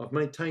 I've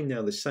maintained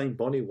now the same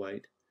body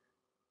weight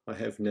I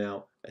have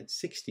now at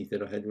 60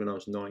 that I had when I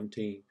was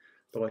 19,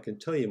 but I can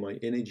tell you my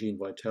energy and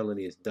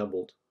vitality has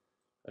doubled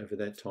over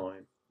that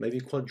time, maybe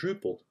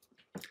quadrupled.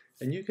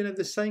 And you can have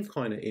the same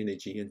kind of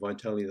energy and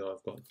vitality that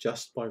I've got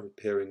just by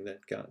repairing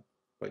that gut,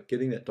 by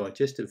getting that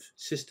digestive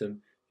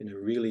system in a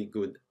really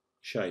good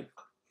shape.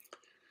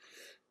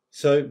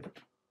 So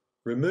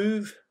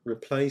remove,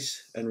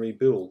 replace and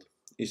rebuild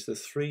is the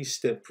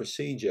 3-step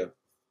procedure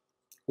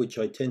which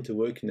I tend to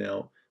work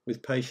now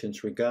with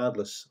patients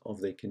regardless of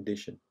their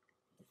condition.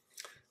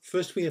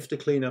 First, we have to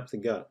clean up the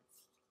gut.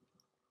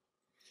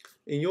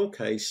 In your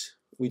case,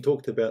 we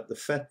talked about the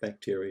fat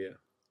bacteria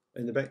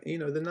and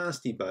the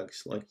nasty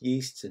bugs like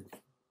yeasts and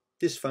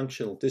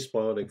dysfunctional,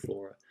 dysbiotic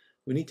flora.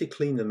 We need to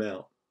clean them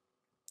out.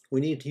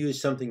 We need to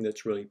use something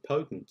that's really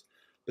potent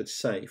but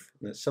safe,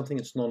 and that's something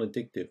that's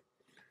non-addictive.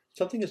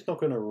 Something that's not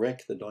going to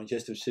wreck the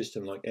digestive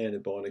system like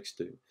antibiotics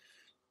do.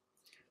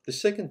 The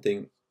second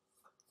thing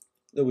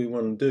that we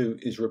want to do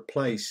is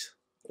replace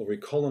or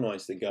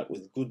recolonize the gut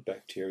with good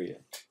bacteria.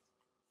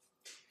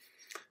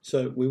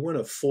 So we want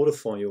to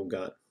fortify your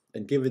gut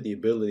and give it the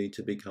ability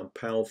to become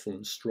powerful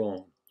and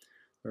strong.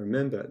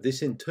 Remember,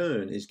 this in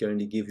turn is going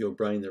to give your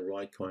brain the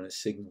right kind of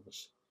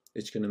signals.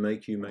 It's going to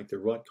make you make the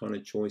right kind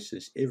of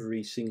choices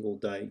every single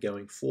day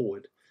going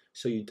forward,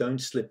 so you don't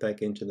slip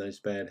back into those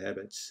bad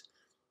habits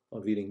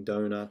of eating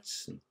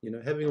donuts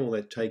and having all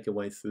that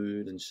takeaway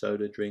food and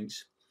soda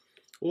drinks,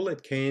 all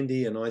that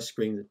candy and ice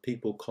cream that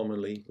people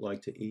commonly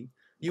like to eat.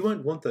 You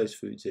won't want those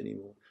foods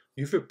anymore.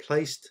 You've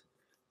replaced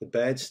the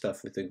bad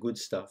stuff with the good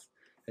stuff,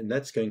 and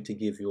that's going to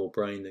give your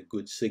brain the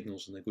good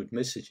signals and the good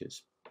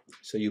messages.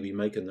 So you'll be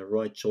making the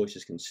right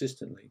choices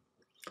consistently.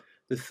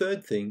 The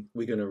third thing,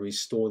 we're going to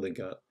restore the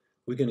gut.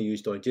 We're going to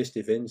use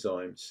digestive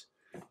enzymes.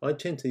 I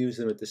tend to use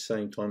them at the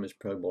same time as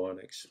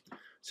probiotics.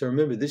 So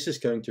remember, this is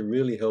going to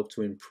really help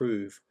to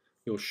improve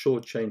your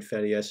short-chain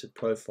fatty acid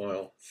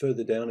profile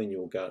further down in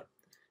your gut,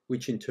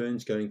 which in turn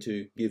is going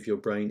to give your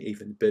brain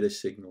even better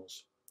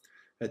signals.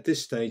 At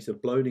this stage, the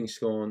bloating's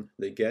gone,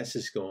 the gas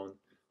is gone,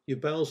 your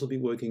bowels will be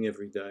working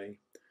every day,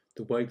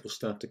 the weight will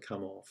start to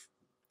come off.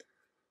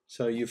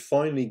 So you've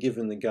finally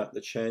given the gut the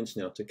chance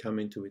now to come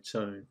into its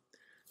own.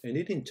 And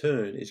it in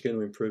turn is going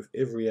to improve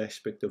every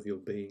aspect of your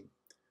being.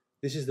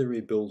 This is the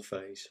rebuild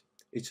phase.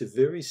 It's a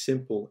very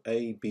simple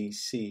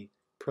ABC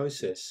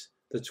process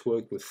that's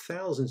worked with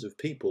thousands of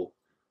people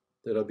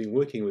that I've been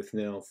working with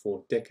now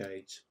for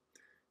decades.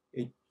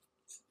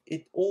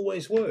 It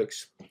always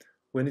works.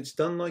 When it's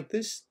done like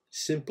this,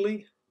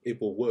 simply,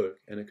 it will work,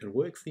 and it can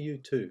work for you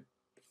too.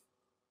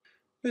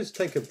 Let's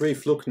take a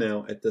brief look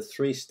now at the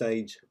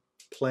three-stage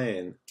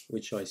plan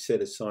which I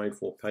set aside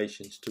for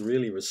patients to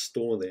really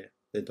restore their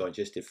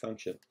digestive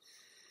function.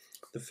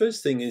 The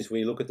first thing is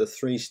we look at the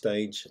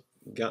three-stage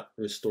gut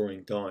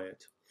restoring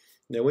diet.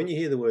 Now when you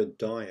hear the word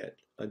diet,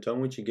 I don't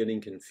want you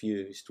getting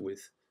confused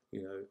with,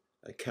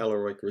 a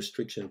caloric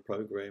restriction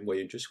program where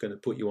you're just going to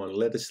put you on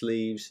lettuce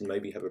leaves and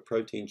maybe have a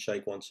protein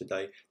shake once a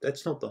day.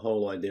 That's not the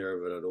whole idea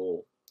of it at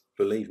all.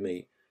 Believe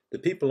me, the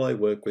people I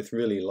work with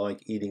really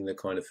like eating the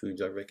kind of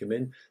foods I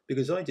recommend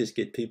because I just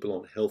get people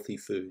on healthy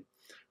food.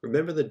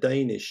 Remember the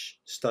Danish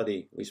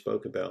study we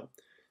spoke about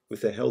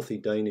with the healthy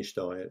Danish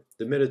diet,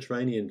 the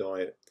Mediterranean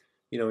diet,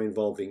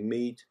 involving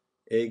meat,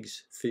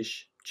 eggs,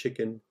 fish,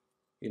 chicken,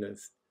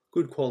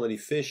 good quality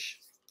fish,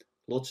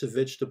 lots of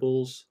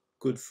vegetables,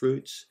 good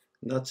fruits,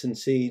 nuts and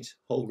seeds,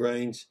 whole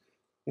grains.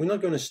 We're not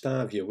going to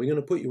starve you. We're going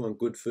to put you on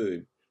good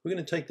food. We're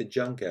going to take the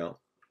junk out.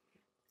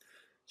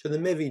 So the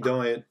MEVI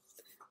diet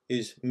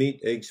is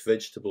meat, eggs,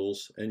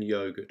 vegetables, and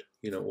yogurt,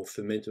 or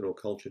fermented or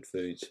cultured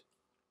foods.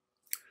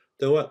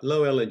 The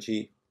low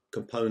allergy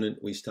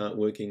component we start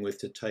working with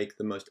to take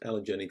the most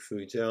allergenic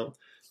foods out,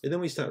 and then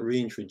we start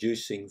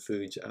reintroducing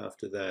foods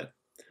after that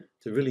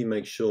to really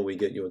make sure we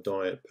get your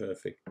diet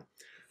perfect.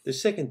 The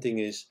second thing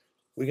is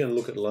we're going to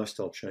look at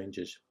lifestyle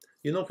changes.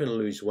 You're not going to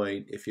lose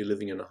weight if you're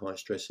living in a high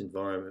stress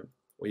environment,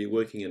 or you're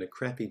working in a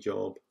crappy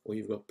job, or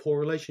you've got poor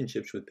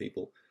relationships with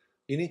people.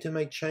 You need to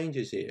make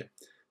changes here.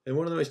 And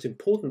one of the most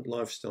important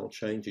lifestyle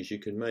changes you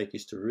can make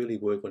is to really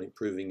work on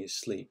improving your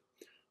sleep.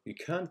 You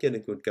can't get a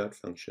good gut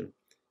function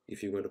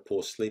if you've got a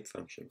poor sleep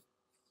function.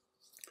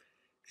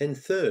 And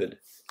third,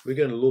 we're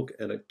going to look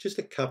at just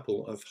a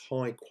couple of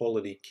high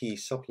quality key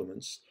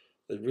supplements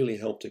that really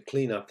help to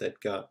clean up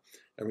that gut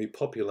and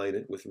repopulate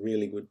it with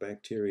really good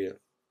bacteria.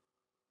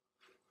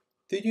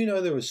 Did you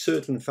know there are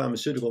certain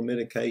pharmaceutical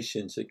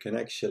medications that can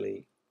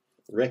actually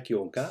wreck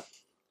your gut,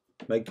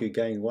 make you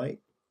gain weight,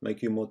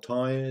 make you more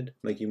tired,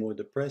 make you more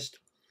depressed?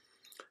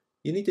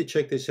 You need to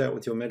check this out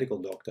with your medical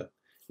doctor.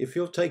 If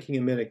you're taking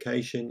a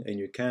medication and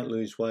you can't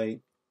lose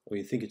weight, or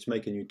you think it's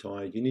making you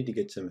tired, you need to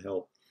get some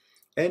help.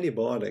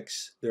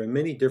 Antibiotics, there are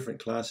many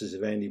different classes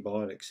of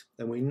antibiotics,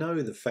 and we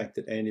know the fact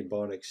that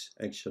antibiotics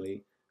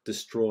actually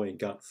destroy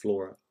gut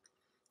flora.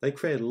 They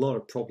create a lot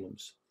of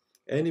problems.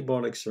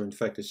 Antibiotics are in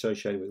fact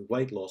associated with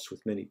weight loss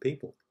with many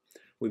people.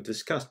 We've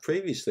discussed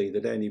previously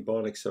that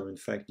antibiotics are in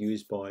fact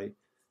used by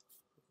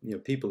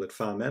people that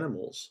farm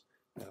animals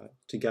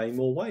to gain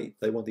more weight.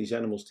 They want these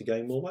animals to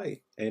gain more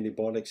weight.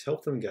 Antibiotics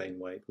help them gain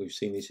weight. We've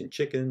seen this in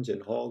chickens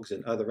and hogs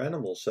and other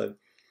animals. So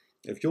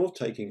if you're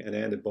taking an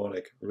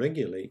antibiotic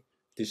regularly,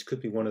 this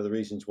could be one of the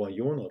reasons why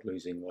you're not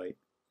losing weight.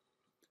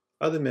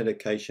 Other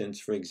medications,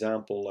 for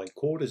example, like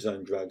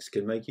cortisone drugs,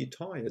 can make you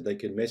tired. They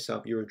can mess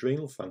up your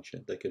adrenal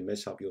function. They can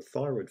mess up your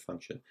thyroid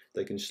function.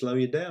 They can slow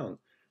you down.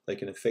 They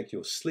can affect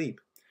your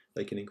sleep.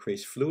 They can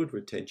increase fluid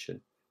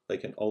retention. They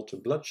can alter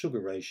blood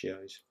sugar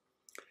ratios.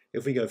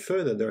 If we go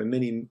further, there are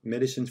many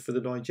medicines for the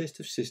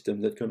digestive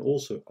system that can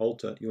also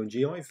alter your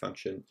GI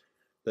function.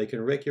 They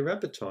can wreck your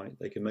appetite.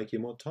 They can make you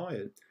more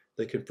tired.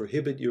 They can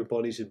prohibit your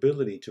body's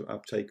ability to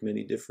uptake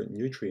many different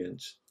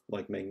nutrients,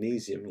 like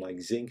magnesium, like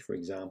zinc, for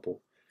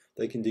example.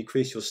 They can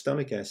decrease your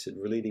stomach acid,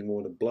 leading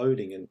more to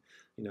bloating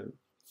and,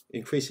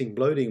 increasing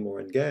bloating more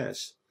and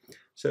gas.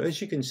 So as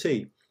you can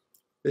see,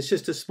 it's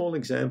just a small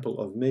example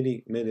of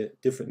many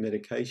different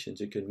medications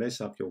that can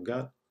mess up your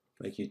gut,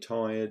 make you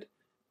tired,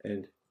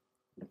 and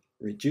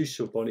reduce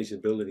your body's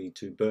ability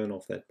to burn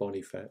off that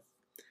body fat.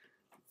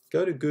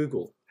 Go to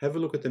Google, have a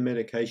look at the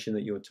medication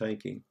that you're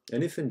taking,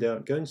 and if in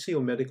doubt, go and see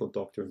your medical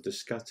doctor and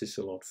discuss this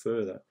a lot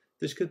further.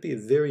 This could be a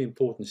very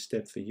important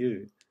step for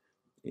you,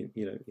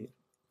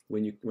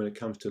 when it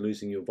comes to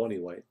losing your body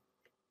weight.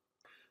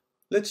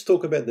 Let's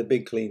talk about the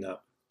big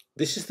cleanup.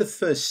 This is the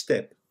first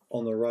step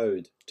on the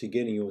road to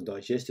getting your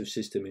digestive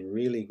system in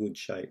really good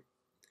shape.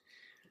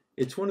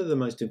 It's one of the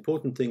most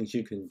important things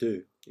you can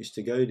do is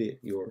to go to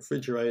your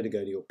refrigerator,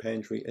 go to your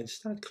pantry and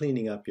start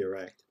cleaning up your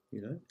act.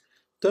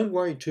 Don't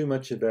worry too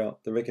much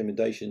about the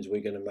recommendations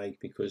we're going to make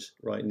because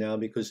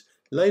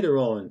later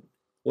on,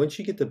 once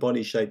you get the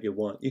body shape you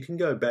want, you can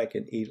go back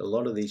and eat a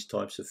lot of these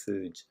types of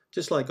foods,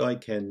 just like I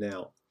can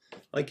now.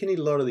 I can eat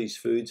a lot of these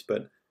foods,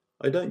 but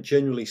I don't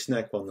generally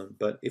snack on them.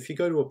 But if you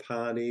go to a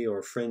party or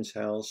a friend's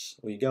house,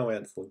 or you go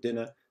out for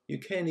dinner, you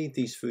can eat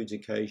these foods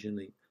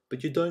occasionally.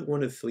 But you don't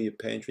want to fill your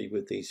pantry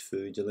with these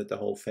foods and let the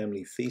whole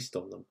family feast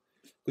on them,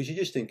 because you're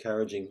just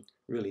encouraging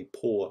really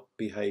poor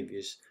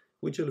behaviors,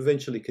 which will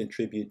eventually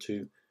contribute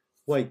to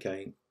weight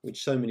gain,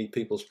 which so many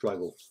people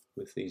struggle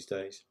with these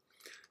days.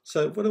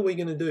 So what are we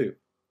going to do?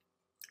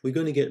 We're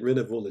going to get rid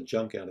of all the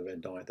junk out of our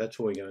diet. That's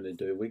what we're going to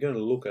do. We're going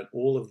to look at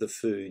all of the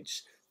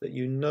foods that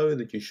you know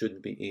that you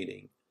shouldn't be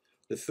eating.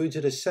 The foods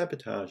that are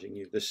sabotaging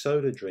you, the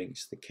soda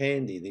drinks, the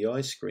candy, the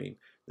ice cream,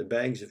 the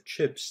bags of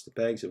chips, the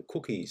bags of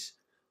cookies,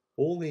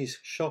 all these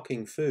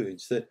shocking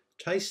foods that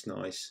taste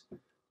nice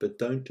but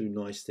don't do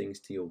nice things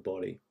to your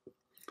body.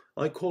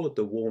 I call it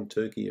the warm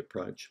turkey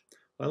approach.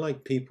 I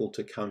like people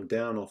to come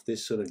down off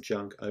this sort of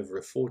junk over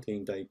a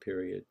 14-day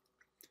period.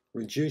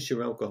 Reduce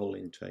your alcohol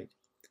intake.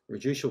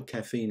 Reduce your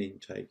caffeine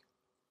intake.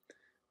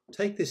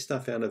 Take this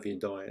stuff out of your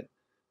diet.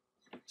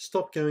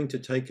 Stop going to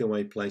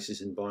takeaway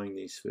places and buying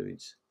these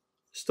foods.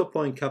 Stop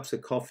buying cups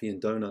of coffee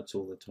and donuts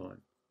all the time.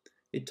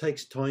 It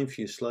takes time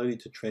for you slowly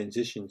to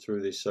transition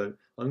through this, so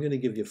I'm going to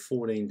give you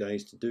 14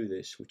 days to do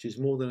this, which is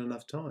more than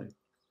enough time.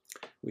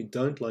 We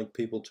don't like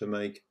people to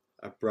make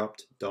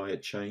abrupt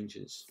diet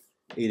changes,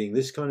 eating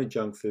this kind of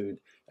junk food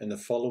and the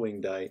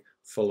following day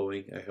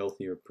following a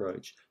healthier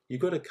approach.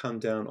 You've got to come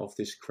down off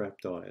this crap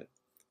diet.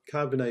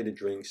 Carbonated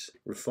drinks,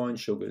 refined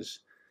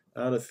sugars,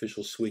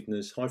 artificial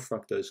sweeteners, high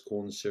fructose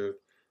corn syrup,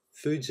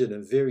 foods that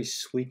are very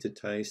sweet to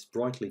taste,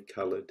 brightly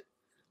coloured,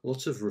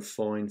 lots of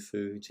refined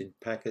foods in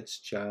packets,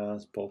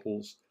 jars,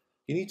 bottles.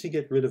 You need to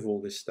get rid of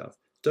all this stuff.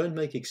 Don't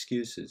make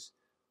excuses.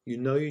 You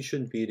know you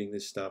shouldn't be eating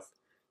this stuff.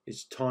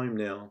 It's time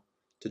now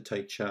to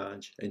take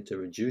charge and to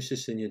reduce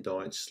this in your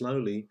diet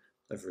slowly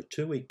over a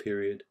 2-week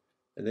period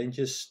and then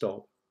just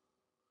stop.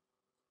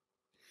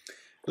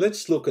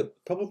 Let's look at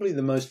probably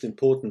the most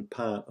important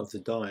part of the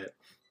diet,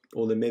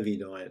 or the MEVI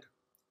diet.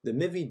 The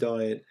MEVI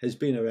diet has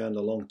been around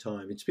a long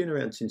time. It's been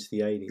around since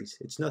the 80s.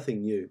 It's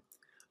nothing new.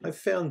 I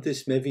found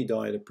this MEVI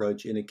diet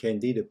approach in a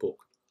Candida book,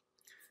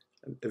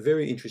 a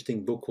very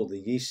interesting book called The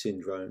Yeast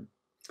Syndrome.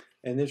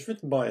 And it's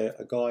written by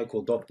a guy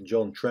called Dr.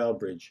 John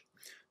Trowbridge.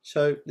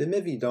 So the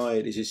MEVI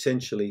diet is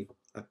essentially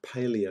a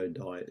paleo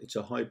diet. It's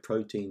a high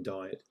protein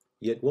diet.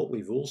 Yet what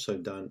we've also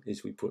done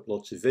is we put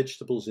lots of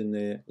vegetables in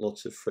there,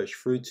 lots of fresh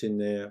fruits in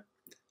there,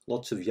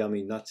 lots of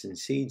yummy nuts and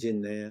seeds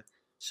in there,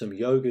 some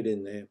yogurt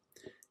in there.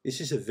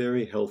 This is a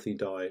very healthy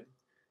diet.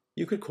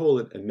 You could call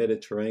it a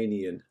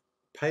Mediterranean,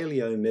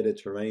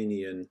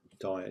 paleo-Mediterranean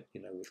diet,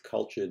 with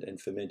cultured and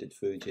fermented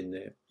foods in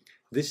there.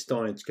 This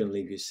diet's going to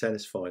leave you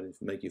satisfied and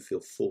make you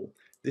feel full.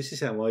 This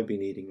is how I've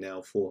been eating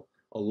now for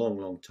a long,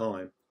 long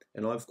time,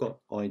 and I've got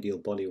ideal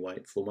body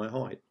weight for my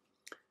height.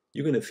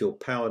 You're going to feel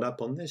powered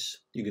up on this.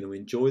 You're going to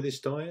enjoy this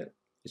diet.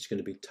 It's going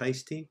to be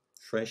tasty,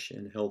 fresh,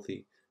 and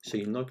healthy. So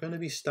you're not going to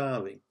be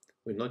starving.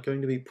 We're not going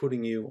to be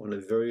putting you on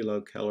a very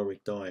low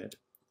caloric diet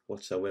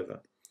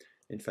whatsoever.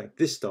 In fact,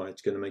 this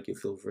diet's going to make you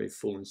feel very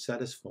full and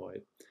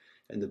satisfied.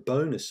 And the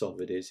bonus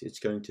of it is it's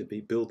going to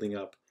be building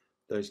up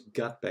those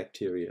gut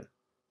bacteria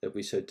that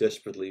we so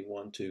desperately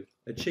want to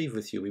achieve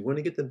with you. We want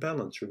to get the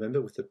balance, remember,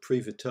 with the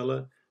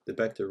Prevotella, the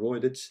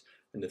Bacteroidetes,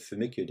 and the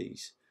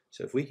Firmicutes.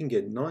 So if we can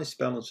get nice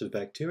balance of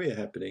bacteria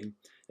happening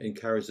and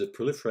encourage the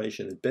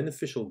proliferation of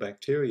beneficial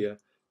bacteria,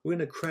 we're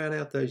going to crowd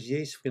out those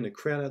yeast, we're going to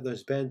crowd out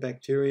those bad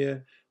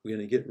bacteria, we're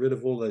going to get rid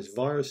of all those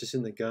viruses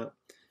in the gut.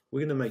 We're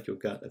going to make your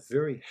gut a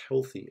very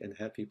healthy and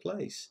happy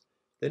place.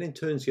 That in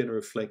turn is going to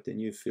reflect in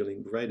you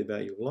feeling great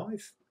about your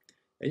life,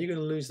 and you're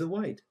going to lose the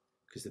weight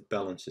because the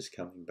balance is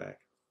coming back.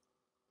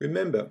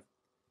 Remember,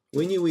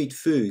 when you eat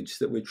foods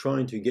that we're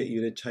trying to get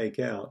you to take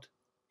out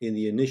in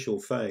the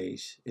initial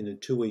phase, in the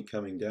 2-week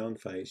coming down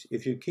phase,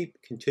 if you keep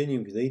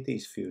continuing to eat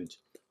these foods,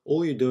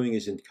 all you're doing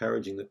is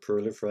encouraging the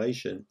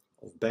proliferation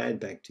of bad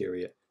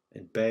bacteria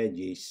and bad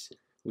yeasts,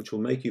 which will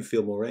make you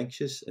feel more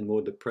anxious and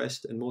more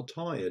depressed and more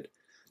tired.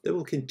 That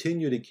will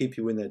continue to keep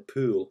you in that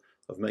pool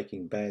of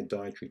making bad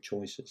dietary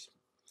choices.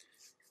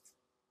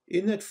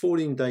 In that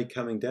 14-day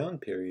coming down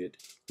period,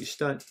 you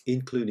start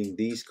including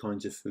these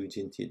kinds of foods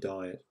into your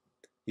diet.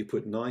 You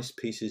put nice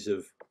pieces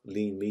of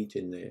lean meat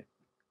in there.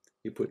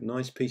 You put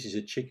nice pieces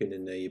of chicken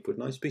in there. You put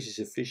nice pieces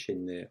of fish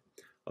in there.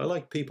 I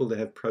like people to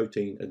have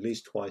protein at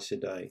least twice a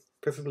day,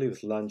 preferably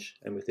with lunch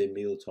and with their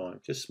meal time,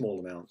 just small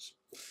amounts.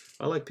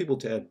 I like people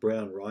to add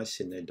brown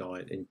rice in their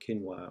diet and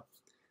quinoa.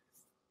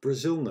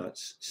 Brazil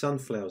nuts,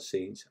 sunflower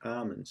seeds,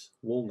 almonds,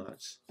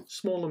 walnuts,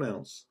 small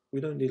amounts. We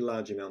don't need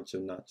large amounts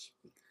of nuts.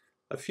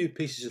 A few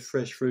pieces of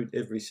fresh fruit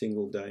every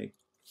single day.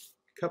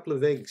 A couple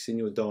of eggs in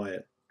your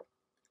diet.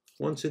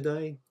 Once a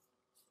day,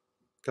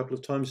 a couple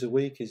of times a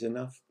week is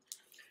enough.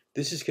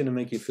 This is going to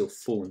make you feel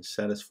full and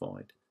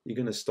satisfied. You're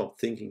going to stop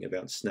thinking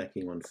about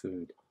snacking on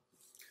food.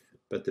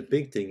 But the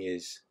big thing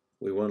is,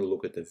 we want to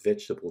look at the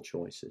vegetable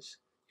choices.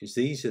 because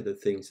these are the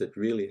things that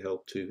really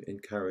help to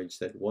encourage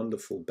that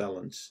wonderful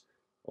balance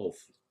of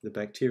the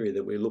bacteria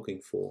that we're looking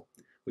for.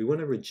 We want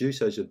to reduce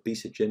those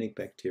obesogenic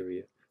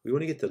bacteria. We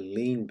want to get the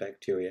lean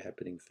bacteria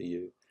happening for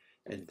you.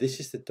 And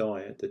this is the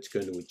diet that's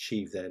going to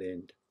achieve that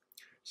end.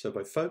 So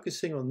by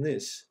focusing on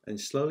this and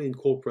slowly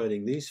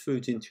incorporating these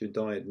foods into your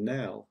diet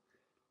now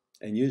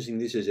and using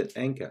this as an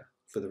anchor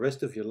for the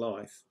rest of your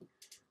life,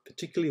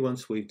 particularly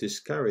once we've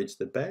discouraged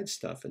the bad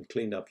stuff and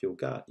cleaned up your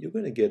gut, you're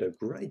going to get a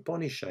great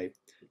body shape.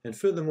 And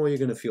furthermore, you're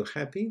going to feel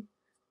happy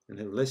and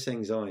have less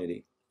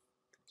anxiety.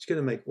 It's going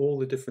to make all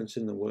the difference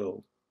in the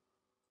world.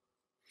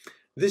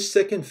 This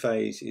second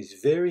phase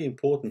is very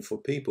important for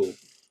people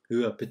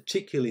who are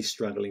particularly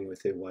struggling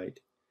with their weight.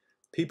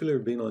 People who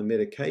have been on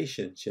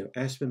medications,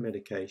 asthma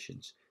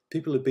medications,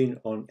 people who have been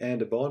on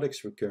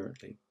antibiotics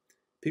recurrently,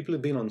 people who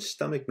have been on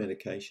stomach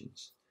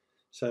medications.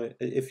 So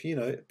if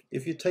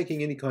you're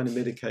taking any kind of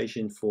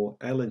medication for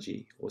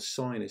allergy or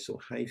sinus or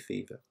hay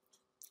fever,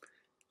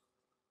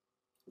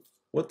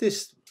 what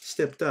this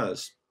step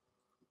does,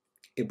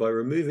 by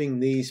removing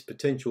these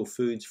potential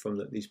foods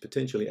these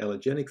potentially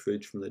allergenic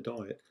foods from the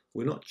diet,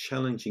 we're not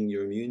challenging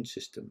your immune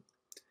system.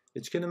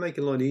 It's going to make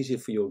it a lot easier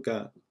for your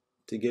gut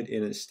to get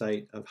in a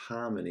state of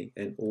harmony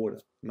and order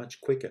much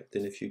quicker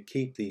than if you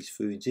keep these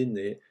foods in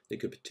there that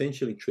could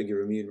potentially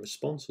trigger immune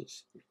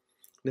responses.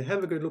 Now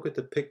have a good look at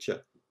the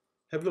picture.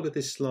 Have a look at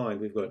this slide.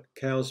 We've got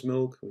cow's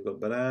milk, we've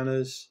got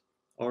bananas,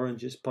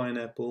 oranges,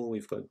 pineapple,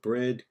 we've got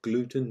bread,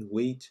 gluten,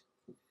 wheat,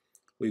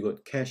 we've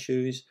got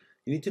cashews.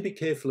 You need to be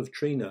careful of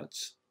tree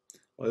nuts.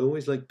 I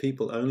always like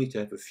people only to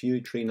have a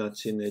few tree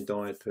nuts in their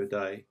diet per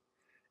day.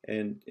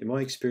 And in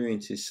my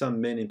experience, some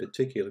men in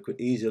particular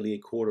could easily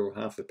eat 1/4 or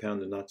 1/2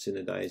 pound of nuts in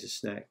a day as a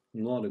snack.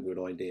 Not a good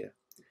idea.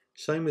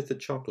 Same with the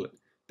chocolate.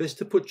 Best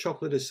to put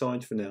chocolate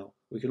aside for now.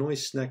 We can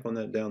always snack on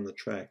that down the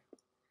track.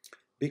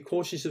 Be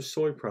cautious of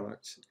soy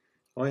products.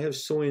 I have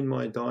soy in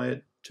my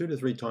diet 2 to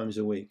 3 times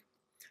a week.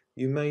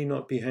 You may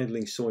not be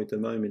handling soy at the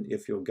moment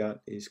if your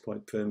gut is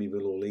quite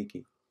permeable or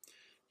leaky.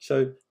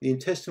 So the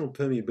intestinal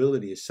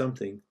permeability is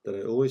something that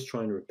I always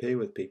try and repair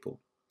with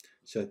people.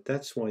 So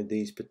that's why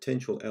these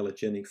potential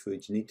allergenic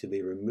foods need to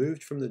be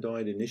removed from the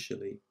diet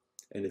initially,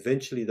 and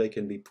eventually they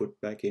can be put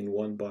back in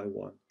one by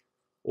one.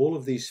 All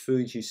of these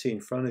foods you see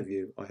in front of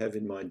you I have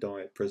in my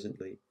diet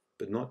presently,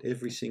 but not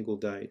every single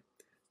day.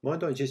 My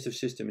digestive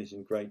system is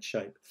in great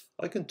shape.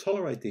 I can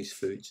tolerate these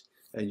foods,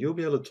 and you'll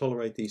be able to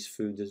tolerate these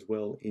foods as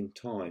well in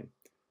time.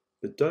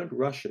 But don't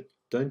rush it.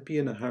 Don't be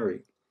in a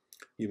hurry.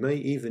 You may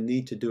even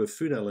need to do a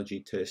food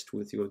allergy test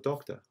with your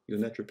doctor, your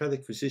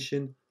naturopathic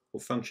physician or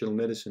functional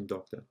medicine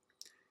doctor.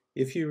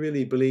 If you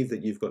really believe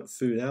that you've got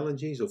food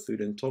allergies or food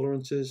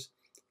intolerances,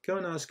 go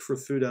and ask for a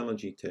food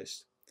allergy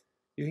test.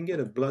 You can get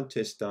a blood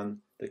test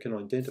done that can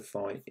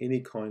identify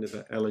any kind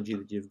of allergy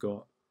that you've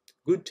got.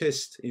 Good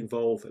tests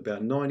involve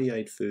about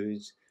 98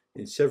 foods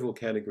in several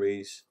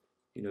categories,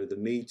 the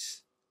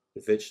meats,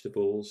 the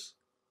vegetables,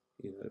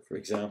 for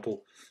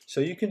example. So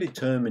you can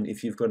determine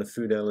if you've got a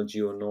food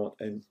allergy or not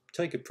and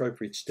take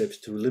appropriate steps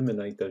to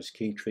eliminate those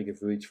key trigger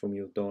foods from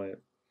your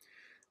diet.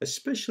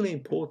 Especially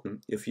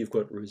important if you've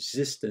got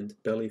resistant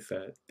belly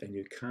fat and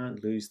you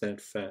can't lose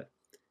that fat.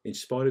 In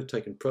spite of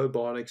taking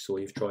probiotics or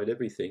you've tried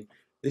everything,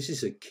 this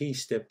is a key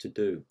step to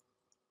do.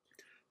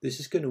 This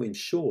is going to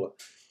ensure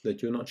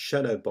that you're not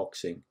shadow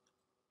boxing,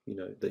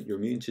 that your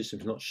immune system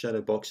is not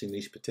shadow boxing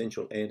these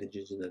potential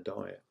antigens in the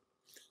diet.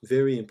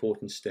 Very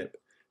important step.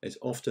 It's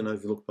often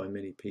overlooked by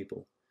many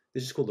people.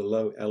 This is called the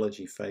low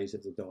allergy phase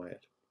of the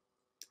diet.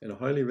 And I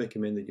highly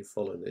recommend that you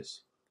follow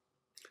this.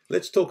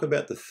 Let's talk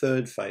about the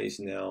third phase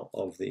now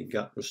of the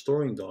gut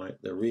restoring diet,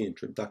 the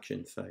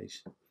reintroduction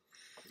phase.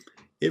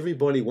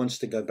 Everybody wants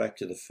to go back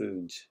to the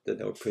foods that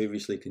they were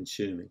previously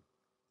consuming.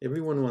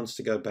 Everyone wants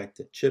to go back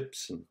to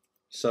chips and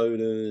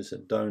sodas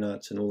and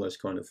donuts and all those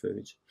kind of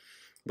foods.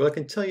 But I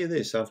can tell you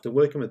this, after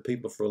working with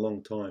people for a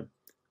long time,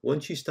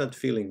 once you start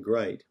feeling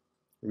great,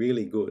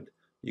 really good,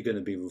 you're going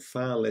to be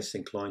far less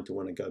inclined to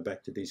want to go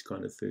back to these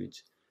kind of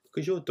foods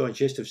because your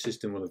digestive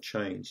system will have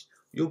changed.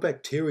 Your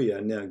bacteria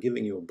are now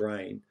giving your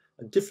brain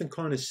a different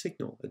kind of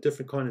signal, a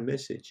different kind of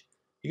message.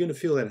 You're going to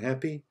feel that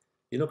happy.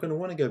 You're not going to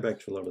want to go back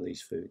to a lot of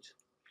these foods.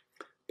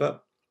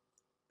 But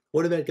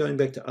what about going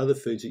back to other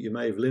foods that you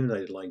may have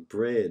eliminated, like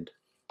bread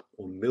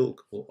or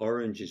milk or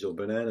oranges or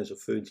bananas or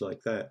foods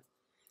like that?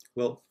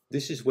 Well,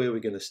 this is where we're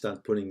going to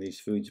start putting these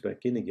foods back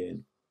in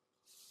again.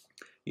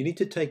 You need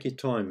to take your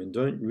time and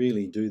don't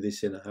really do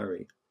this in a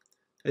hurry.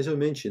 As I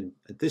mentioned,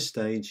 at this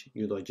stage,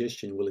 your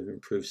digestion will have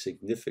improved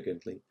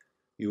significantly.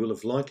 You will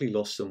have likely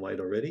lost some weight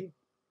already,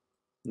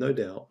 no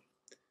doubt.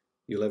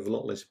 You'll have a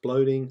lot less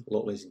bloating, a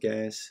lot less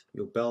gas.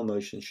 Your bowel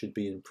motion should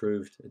be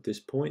improved at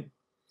this point.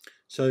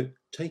 So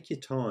take your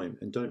time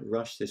and don't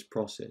rush this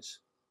process.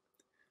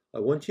 I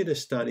want you to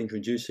start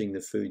introducing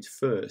the foods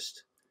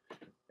first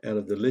out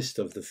of the list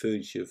of the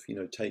foods you've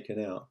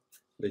taken out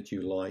that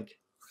you like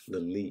the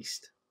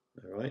least.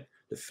 All right?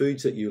 The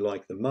foods that you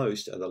like the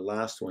most are the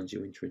last ones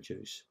you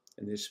introduce.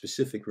 And there's a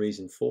specific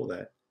reason for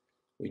that.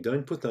 We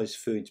don't put those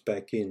foods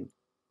back in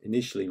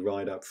initially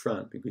right up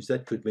front, because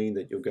that could mean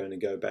that you're going to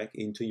go back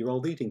into your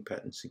old eating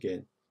patterns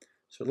again.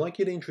 So I'd like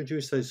you to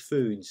introduce those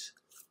foods.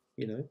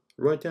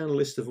 Write down a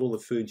list of all the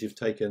foods you've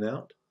taken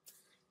out,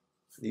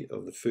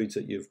 of the foods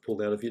that you've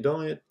pulled out of your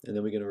diet, and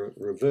then we're going to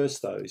reverse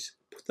those.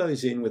 Put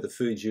those in with the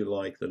foods you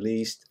like the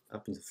least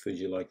up into the foods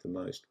you like the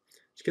most.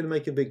 It's going to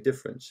make a big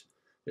difference.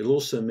 It'll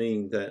also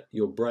mean that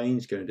your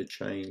brain's going to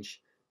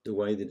change the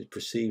way that it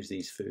perceives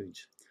these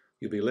foods.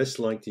 You'll be less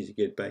likely to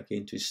get back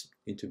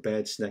into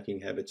bad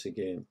snacking habits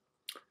again.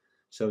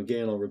 So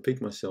again, I'll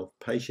repeat myself,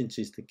 patience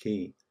is the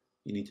key.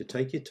 You need to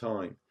take your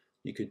time.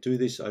 You could do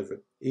this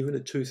over even a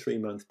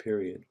 2-3 month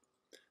period.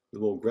 The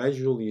more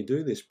gradual you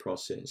do this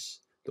process,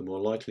 the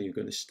more likely you're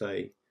going to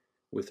stay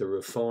with a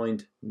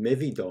refined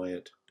MEVI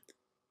diet,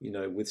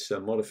 with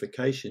some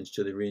modifications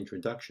to the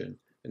reintroduction.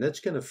 And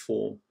that's going to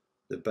form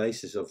the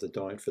basis of the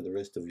diet for the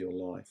rest of your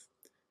life,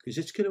 because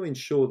it's going to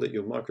ensure that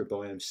your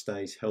microbiome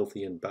stays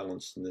healthy and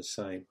balanced and the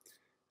same.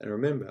 And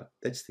remember,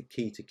 that's the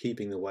key to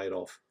keeping the weight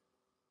off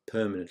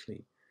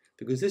permanently,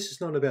 because this is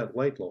not about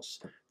weight loss.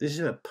 This is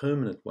about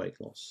permanent weight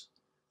loss.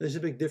 There's a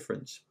big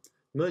difference.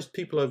 Most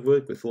people I've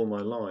worked with all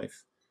my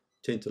life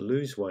tend to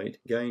lose weight,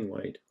 gain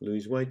weight,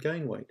 lose weight,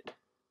 gain weight.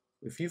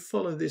 If you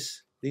follow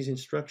these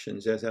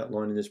instructions as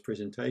outlined in this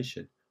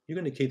presentation, you're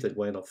going to keep that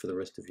weight off for the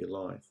rest of your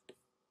life.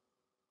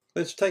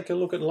 Let's take a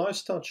look at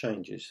lifestyle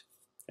changes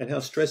and how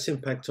stress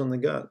impacts on the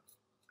gut.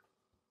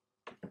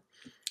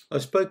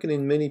 I've spoken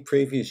in many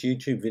previous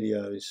YouTube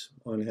videos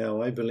on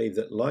how I believe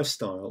that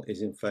lifestyle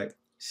is in fact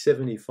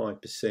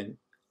 75%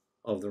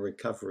 of the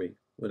recovery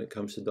when it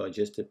comes to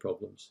digestive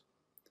problems.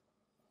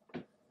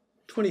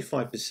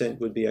 25%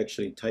 would be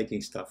actually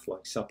taking stuff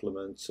like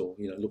supplements or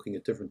looking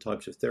at different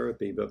types of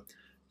therapy, but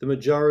the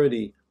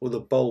majority or the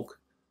bulk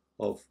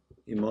of,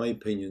 in my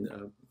opinion,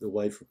 the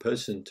way for a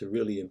person to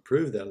really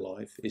improve their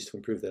life is to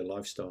improve their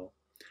lifestyle.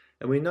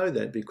 And we know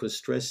that because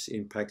stress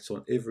impacts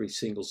on every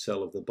single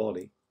cell of the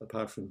body,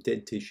 apart from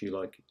dead tissue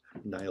like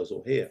nails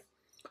or hair.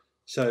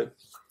 So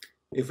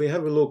if we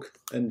have a look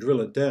and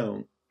drill it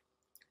down,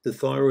 the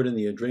thyroid and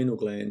the adrenal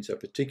glands are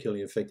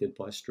particularly affected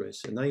by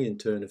stress, and they in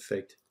turn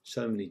affect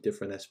so many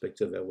different aspects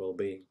of our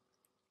well-being.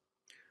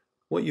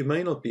 What you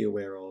may not be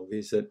aware of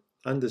is that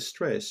under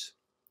stress,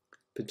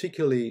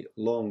 particularly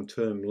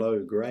long-term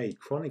low-grade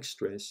chronic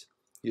stress,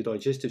 your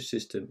digestive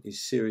system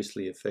is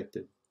seriously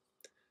affected.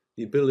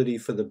 The ability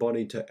for the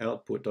body to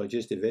output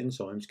digestive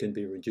enzymes can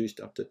be reduced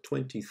up to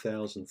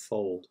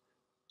 20,000-fold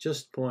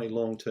just by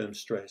long-term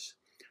stress.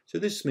 So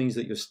this means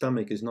that your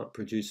stomach is not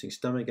producing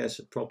stomach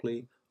acid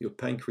properly, the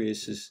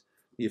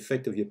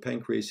effect of your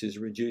pancreas is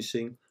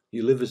reducing,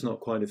 your liver's not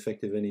quite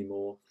effective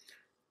anymore,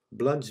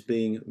 blood's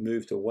being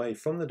moved away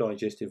from the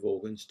digestive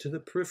organs to the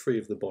periphery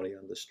of the body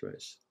under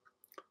stress.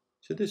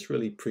 So this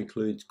really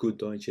precludes good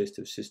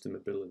digestive system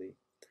ability.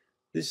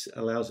 This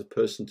allows a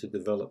person to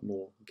develop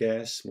more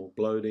gas, more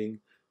bloating,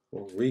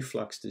 more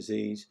reflux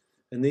disease,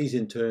 and these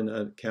in turn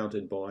are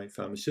countered by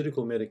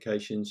pharmaceutical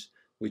medications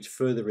which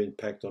further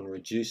impact on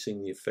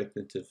reducing the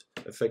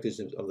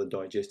effectiveness of the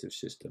digestive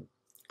system.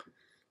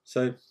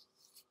 So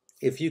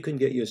if you can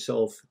get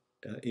yourself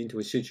into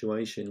a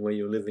situation where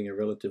you're living a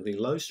relatively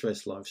low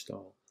stress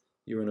lifestyle,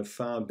 you're in a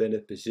far better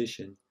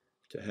position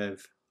to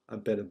have a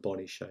better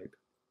body shape.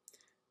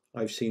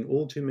 I've seen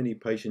all too many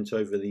patients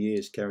over the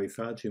years carry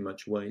far too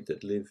much weight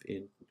that live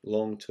in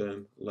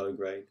long-term,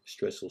 low-grade,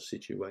 stressful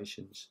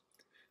situations.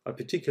 I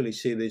particularly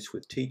see this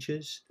with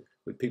teachers,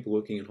 with people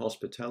working in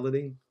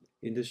hospitality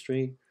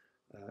industry,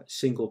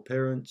 single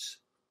parents,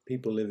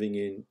 people living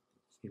in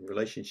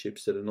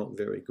relationships that are not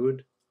very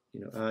good,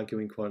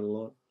 arguing quite a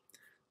lot.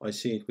 I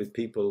see it with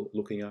people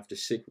looking after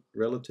sick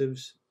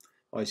relatives.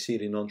 I see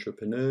it in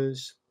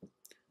entrepreneurs.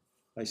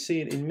 I see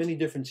it in many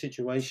different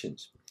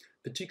situations,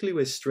 particularly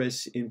where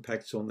stress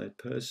impacts on that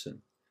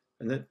person.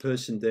 And that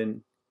person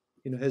then,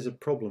 has a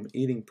problem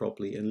eating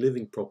properly and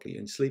living properly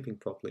and sleeping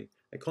properly.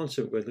 And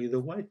consequently, the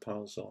weight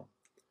piles on.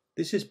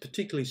 This is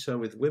particularly so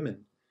with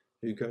women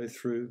who go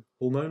through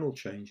hormonal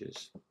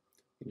changes,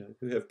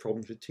 who have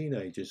problems with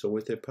teenagers or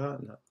with their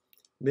partner.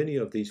 Many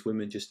of these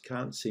women just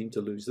can't seem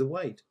to lose the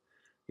weight.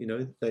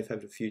 They've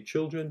had a few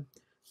children,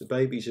 the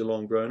babies are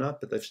long grown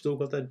up, but they've still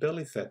got that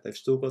belly fat, they've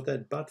still got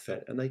that butt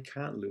fat, and they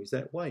can't lose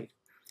that weight.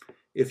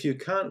 If you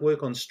can't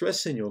work on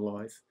stress in your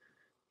life,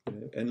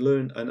 and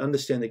learn and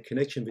understand the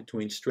connection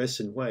between stress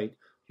and weight,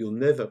 you'll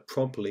never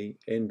properly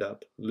end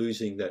up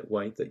losing that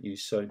weight that you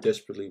so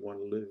desperately want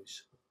to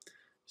lose.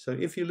 So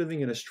if you're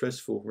living in a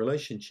stressful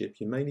relationship,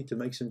 you may need to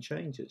make some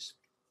changes.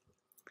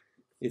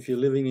 If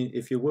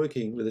you're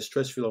working with a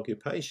stressful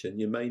occupation,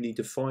 you may need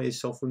to fire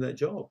yourself from that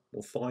job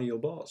or fire your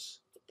boss.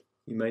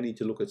 You may need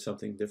to look at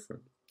something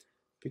different,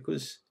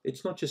 because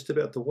it's not just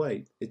about the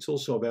weight, it's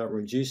also about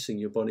reducing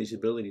your body's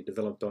ability to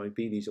develop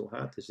diabetes or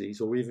heart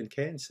disease or even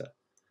cancer.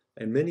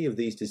 And many of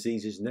these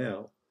diseases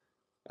now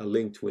are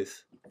linked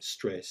with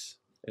stress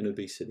and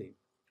obesity.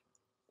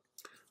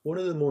 One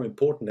of the more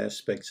important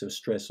aspects of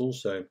stress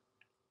also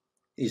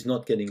is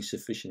not getting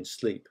sufficient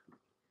sleep.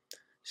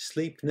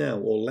 Sleep now,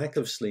 or lack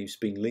of sleep, is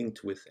being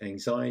linked with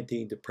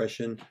anxiety,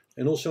 depression,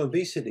 and also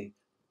obesity.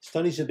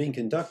 Studies are being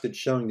conducted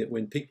showing that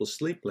when people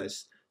sleep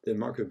less, their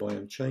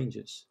microbiome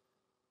changes,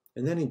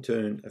 and that in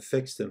turn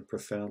affects them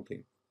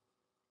profoundly.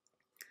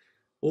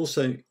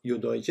 Also, your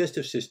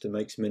digestive system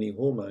makes many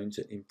hormones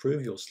that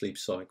improve your sleep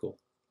cycle,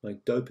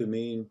 like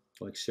dopamine,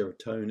 like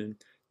serotonin,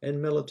 and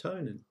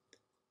melatonin.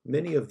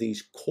 Many of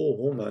these core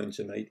hormones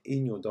are made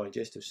in your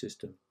digestive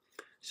system.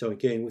 So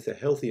again, with a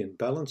healthy and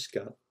balanced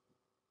gut,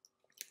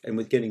 and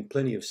with getting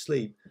plenty of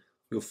sleep,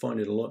 you'll find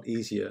it a lot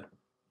easier,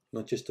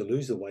 not just to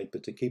lose the weight,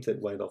 but to keep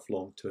that weight off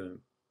long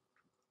term.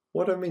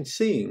 What I've been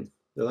seeing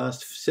the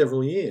last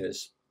several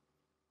years,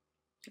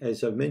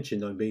 as I've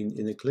mentioned, I've been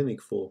in the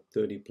clinic for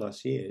 30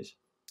 plus years,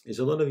 is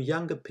a lot of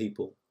younger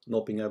people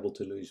not being able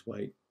to lose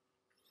weight.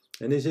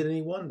 And is it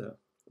any wonder?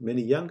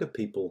 Many younger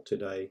people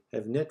today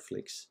have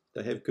Netflix,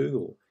 they have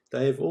Google,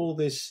 they have all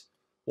this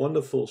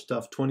wonderful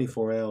stuff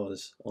 24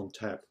 hours on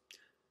tap.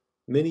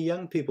 Many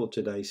young people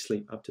today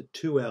sleep up to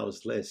 2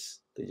 hours less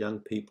than young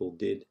people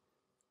did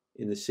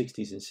in the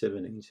 60s and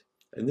 70s.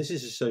 And this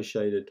is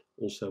associated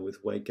also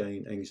with weight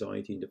gain,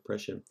 anxiety, and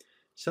depression,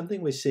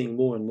 something we're seeing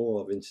more and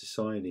more of in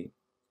society.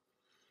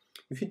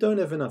 If you don't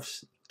have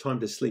enough time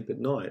to sleep at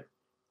night,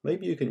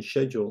 maybe you can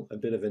schedule a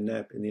bit of a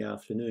nap in the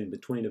afternoon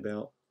between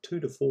about 2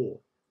 to 4.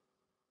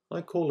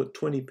 I call it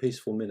 20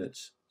 peaceful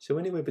minutes. So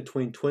anywhere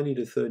between 20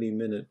 to 30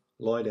 minute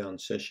lie down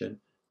session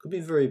could be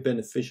very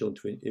beneficial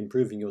to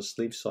improving your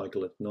sleep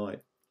cycle at night.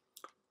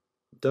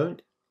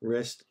 Don't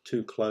rest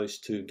too close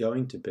to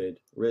going to bed.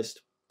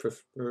 Rest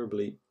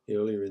preferably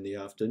earlier in the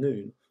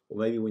afternoon, or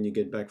maybe when you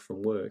get back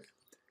from work.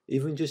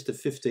 Even just a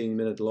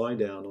 15-minute lie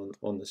down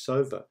on the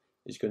sofa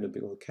is going to be,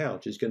 or the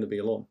couch, is going to be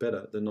a lot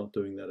better than not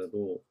doing that at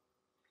all.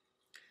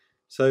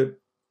 So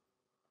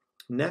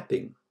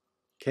napping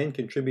can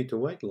contribute to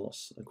weight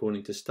loss,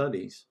 according to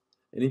studies.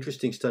 An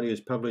interesting study was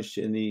published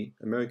in the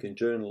American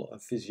Journal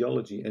of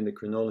Physiology,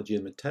 Endocrinology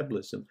and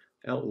Metabolism,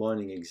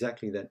 outlining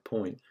exactly that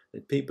point,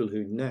 that people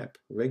who nap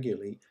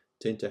regularly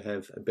tend to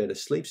have a better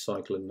sleep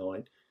cycle at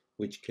night,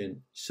 which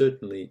can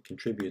certainly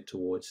contribute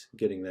towards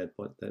getting that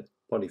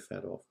body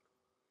fat off.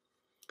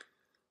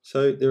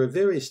 So there are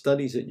various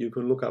studies that you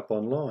can look up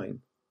online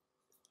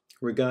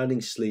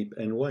regarding sleep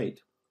and weight.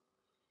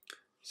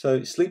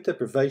 So sleep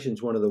deprivation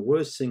is one of the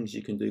worst things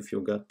you can do for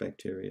your gut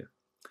bacteria.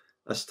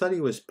 A study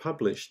was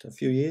published a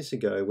few years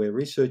ago where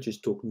researchers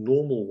took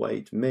normal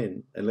weight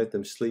men and let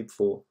them sleep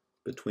for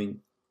between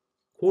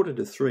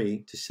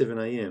 2:45 to 7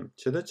 a.m.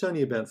 So that's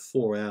only about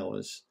 4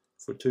 hours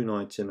for 2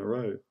 nights in a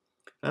row.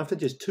 After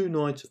just 2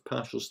 nights of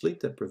partial sleep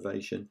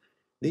deprivation,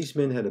 these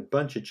men had a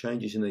bunch of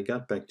changes in their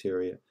gut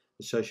bacteria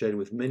associated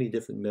with many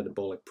different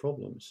metabolic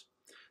problems.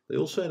 They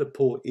also had a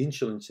poor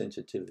insulin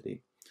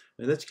sensitivity,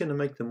 and that's going to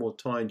make them more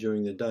tired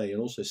during the day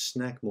and also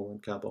snack more on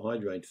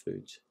carbohydrate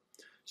foods.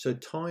 So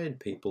tired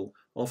people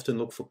often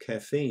look for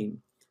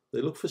caffeine.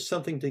 They look for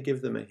something to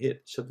give them a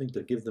hit, something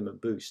to give them a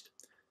boost.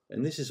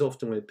 And this is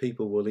often where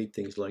people will eat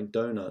things like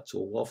donuts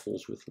or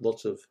waffles with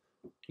lots of,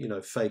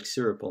 fake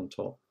syrup on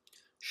top.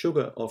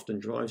 Sugar often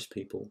drives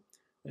people.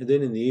 And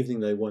then in the evening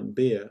they want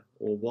beer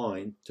or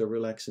wine to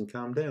relax and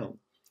calm down.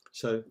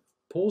 So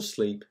poor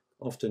sleep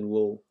often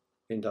will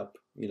end up,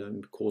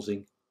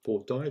 causing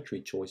poor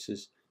dietary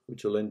choices,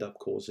 which will end up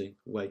causing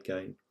weight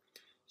gain.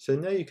 So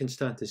now you can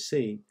start to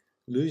see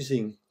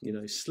losing,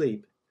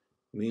 sleep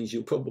means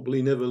you'll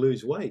probably never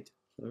lose weight.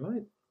 All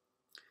right.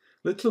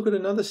 Let's look at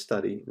another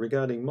study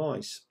regarding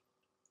mice.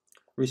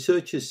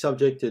 Researchers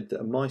subjected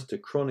mice to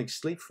chronic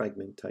sleep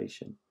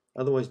fragmentation,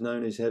 otherwise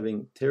known as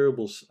having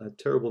a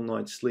terrible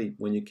night's sleep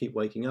when you keep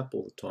waking up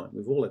all the time.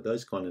 We've all had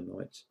those kind of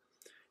nights.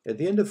 At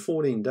the end of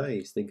 14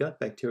 days, the gut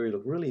bacteria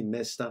looked really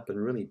messed up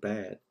and really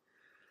bad.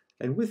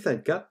 And with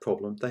that gut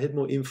problem, they had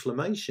more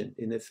inflammation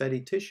in their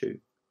fatty tissue.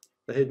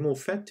 They had more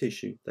fat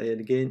tissue. They had,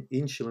 again,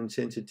 insulin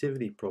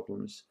sensitivity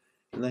problems.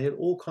 And they had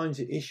all kinds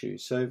of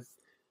issues. So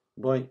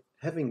by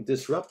having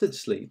disrupted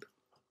sleep,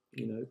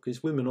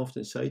 because women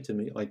often say to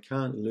me, I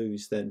can't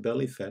lose that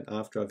belly fat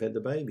after I've had the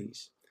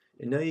babies.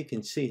 And now you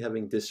can see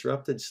having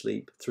disrupted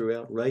sleep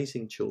throughout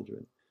raising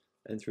children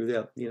and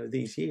throughout,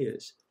 these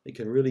years, it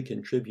can really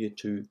contribute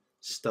to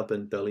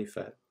stubborn belly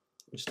fat,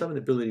 or stubborn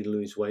ability to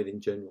lose weight in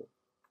general.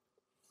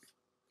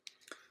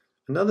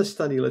 Another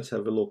study let's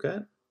have a look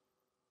at.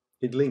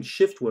 It links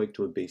shift work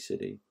to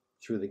obesity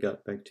through the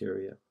gut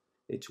bacteria.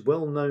 It's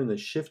well known that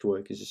shift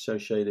work is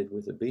associated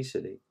with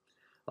obesity.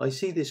 I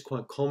see this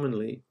quite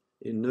commonly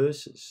in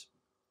nurses.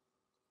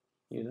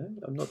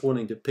 I'm not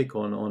wanting to pick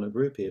on a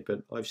group here,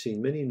 but I've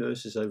seen many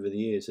nurses over the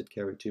years that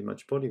carry too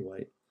much body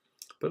weight.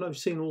 But I've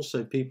seen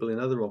also people in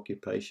other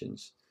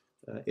occupations,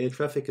 air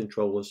traffic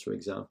controllers, for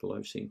example.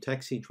 I've seen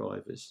taxi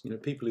drivers,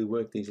 people who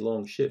work these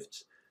long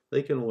shifts.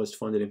 They can almost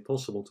find it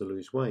impossible to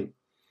lose weight.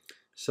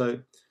 So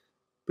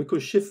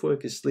because shift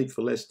workers sleep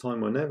for less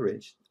time on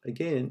average,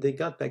 again, their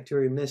gut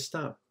bacteria messed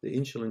up. The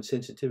insulin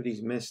sensitivity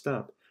is messed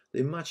up.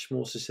 They're much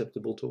more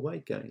susceptible to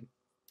weight gain.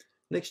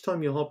 Next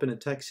time you hop in a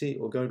taxi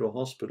or go to a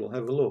hospital,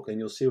 have a look and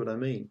you'll see what I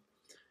mean.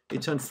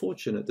 It's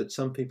unfortunate that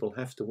some people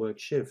have to work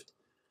shift,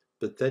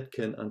 but that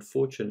can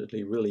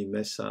unfortunately really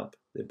mess up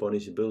their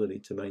body's ability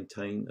to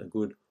maintain a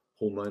good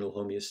hormonal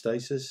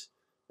homeostasis,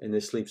 and their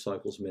sleep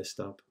cycle's messed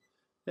up.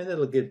 And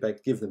that'll give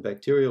them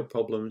bacterial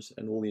problems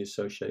and all the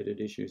associated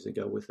issues that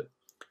go with it.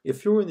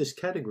 If you're in this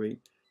category,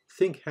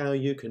 think how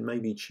you can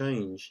maybe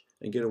change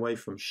and get away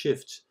from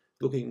shifts,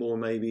 looking more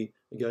maybe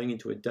going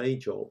into a day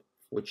job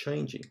or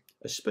changing,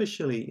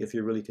 especially if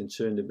you're really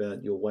concerned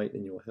about your weight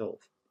and your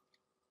health.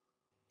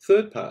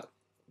 Third part,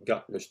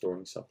 gut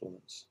restoring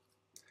supplements.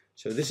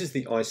 So this is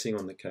the icing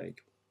on the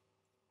cake.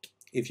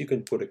 If you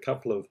can put a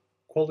couple of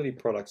quality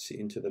products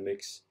into the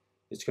mix,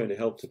 it's going to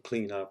help to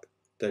clean up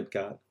that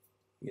gut,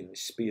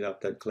 speed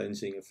up that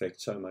cleansing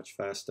effect so much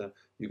faster.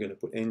 You're going to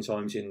put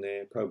enzymes in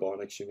there,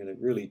 probiotics, you're going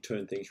to really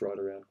turn things right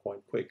around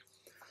quite quick.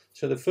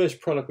 So the first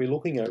product we're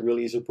looking at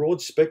really is a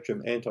broad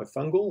spectrum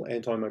antifungal,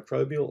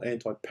 antimicrobial,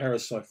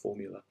 anti-parasite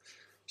formula.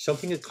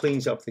 Something that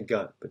cleans up the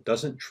gut but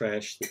doesn't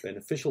trash the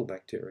beneficial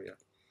bacteria.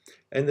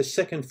 And the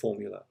second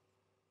formula,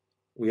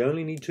 we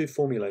only need 2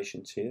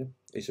 formulations here,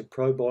 is a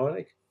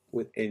probiotic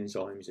with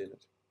enzymes in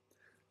it.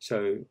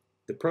 So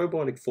the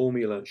probiotic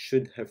formula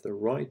should have the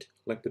right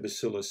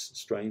lactobacillus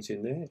strains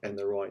in there and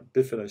the right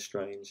bifido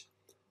strains,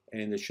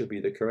 and there should be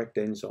the correct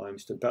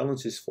enzymes to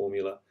balance this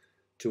formula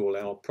to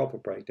allow a proper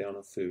breakdown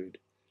of food.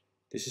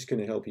 This is going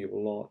to help you a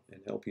lot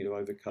and help you to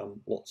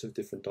overcome lots of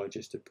different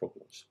digestive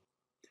problems.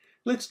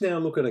 Let's now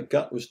look at a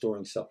gut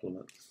restoring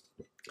supplement.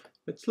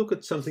 Let's look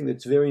at something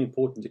that's very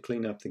important to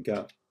clean up the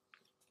gut.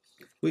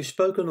 We've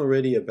spoken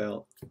already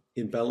about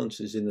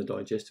imbalances in the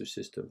digestive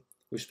system.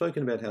 We've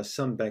spoken about how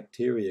some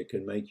bacteria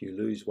can make you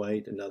lose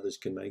weight and others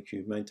can make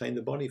you maintain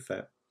the body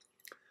fat.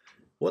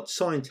 What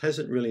science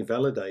hasn't really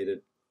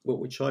validated, but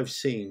which I've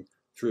seen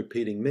through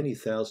repeating many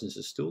thousands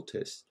of stool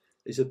tests,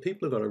 is that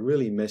people have got a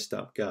really messed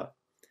up gut.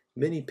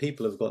 Many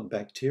people have got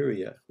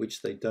bacteria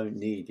which they don't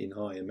need in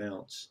high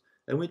amounts.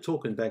 And we're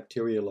talking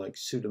bacteria like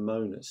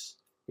Pseudomonas,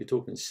 we're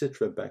talking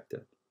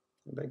Citrobacter,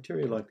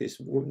 bacteria like this,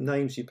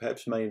 names you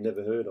perhaps may have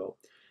never heard of.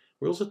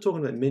 We're also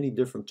talking about many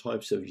different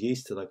types of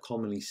yeast that are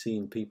commonly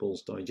seen in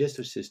people's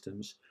digestive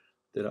systems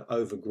that are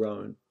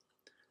overgrown.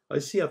 I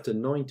see up to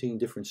 19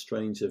 different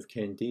strains of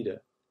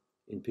Candida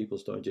in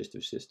people's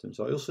digestive systems.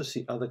 I also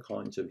see other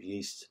kinds of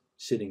yeast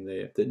sitting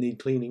there that need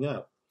cleaning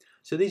up.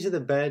 So these are the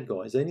bad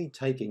guys, they need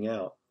taking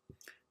out.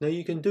 Now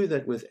you can do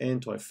that with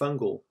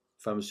antifungal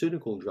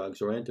pharmaceutical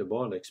drugs or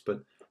antibiotics,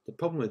 but the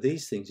problem with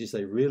these things is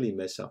they really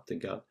mess up the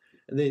gut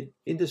and they're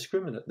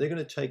indiscriminate. They're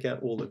going to take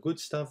out all the good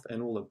stuff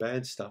and all the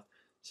bad stuff.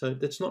 So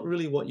that's not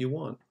really what you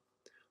want.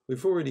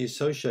 We've already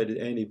associated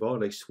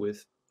antibiotics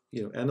with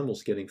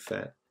animals getting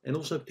fat and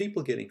also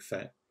people getting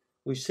fat.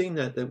 We've seen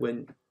that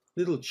when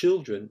little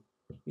children,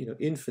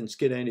 infants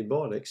get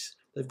antibiotics,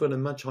 they've got a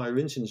much higher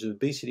incidence of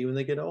obesity when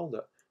they get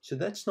older. So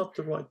that's not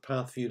the right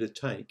path for you to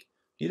take.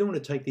 You don't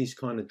want to take these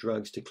kind of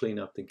drugs to clean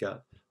up the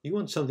gut. You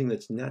want something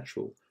that's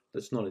natural,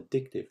 that's not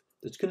addictive,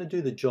 that's going to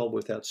do the job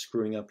without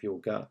screwing up your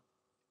gut.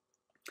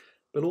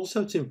 But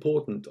also it's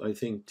important, I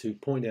think, to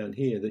point out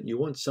here that you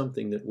want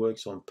something that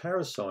works on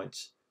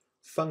parasites,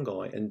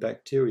 fungi, and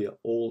bacteria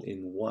all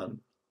in one.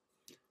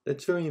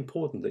 That's very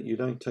important that you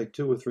don't take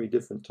 2 or 3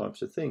 different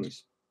types of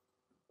things.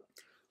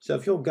 So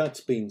if your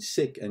gut's been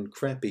sick and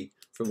crappy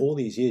from all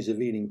these years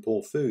of eating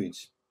poor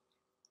foods,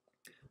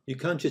 you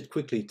can't just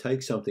quickly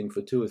take something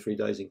for 2 or 3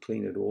 days and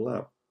clean it all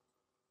up.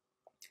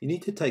 You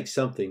need to take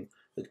something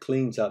that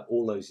cleans up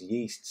all those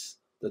yeasts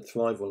that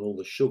thrive on all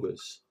the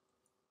sugars.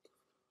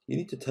 You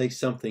need to take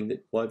something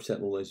that wipes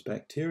out all those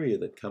bacteria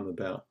that come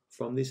about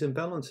from these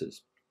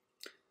imbalances.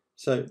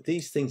 So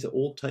these things are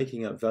all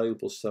taking up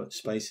valuable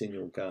space in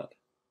your gut.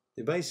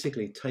 They're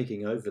basically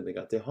taking over the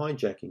gut. They're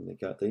hijacking the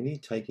gut. They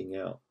need taking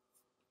out.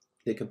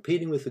 They're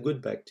competing with the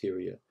good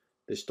bacteria.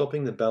 They're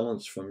stopping the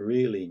balance from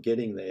really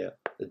getting there,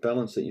 the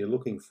balance that you're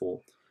looking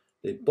for.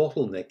 They're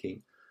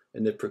bottlenecking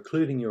and they're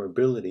precluding your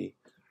ability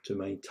to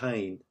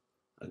maintain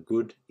a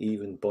good,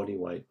 even body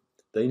weight.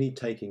 They need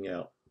taking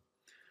out.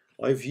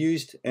 I've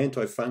used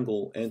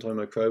antifungal,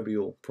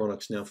 antimicrobial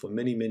products now for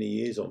many, many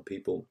years on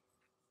people,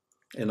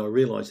 and I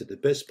realized that the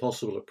best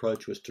possible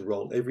approach was to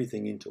roll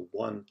everything into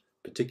one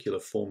particular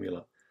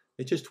formula.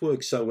 It just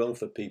works so well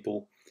for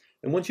people.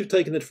 And once you've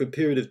taken it for a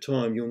period of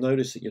time, you'll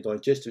notice that your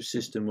digestive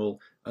system will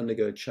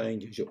undergo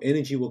changes. Your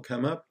energy will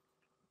come up,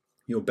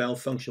 your bowel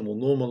function will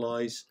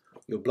normalize,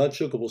 your blood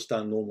sugar will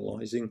start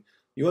normalizing.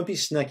 You won't be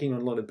snacking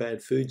on a lot of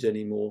bad foods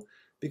anymore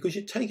because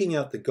you're taking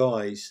out the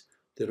guys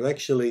that are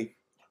actually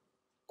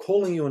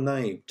calling your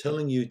name,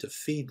 telling you to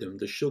feed them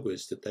the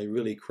sugars that they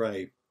really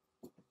crave.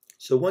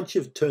 So once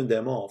you've turned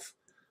them off,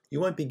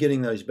 you won't be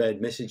getting those bad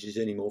messages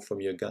anymore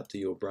from your gut to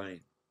your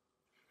brain.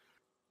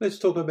 Let's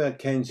talk about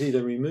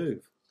Candida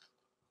Remove.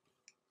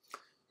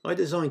 I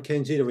designed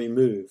Candida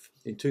Remove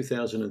in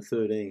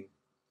 2013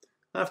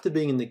 after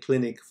being in the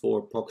clinic for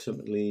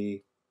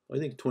approximately, I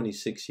think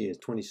 26 years,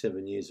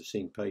 27 years of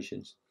seeing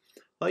patients.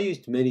 I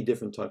used many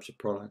different types of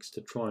products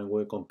to try and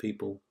work on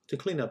people to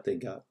clean up their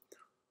gut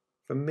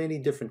from many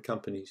different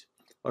companies.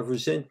 I've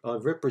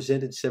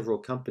represented several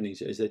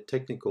companies as their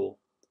technical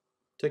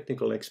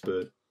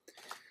expert.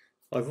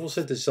 I've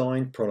also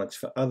designed products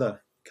for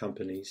other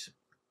companies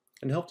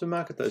and helped to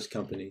market those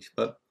companies,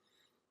 but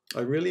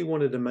I really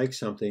wanted to make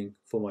something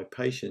for my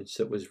patients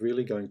that was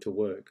really going to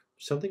work.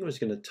 Something that was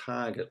going to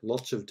target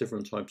lots of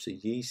different types of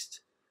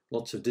yeast,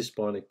 lots of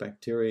dysbiotic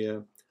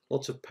bacteria,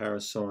 lots of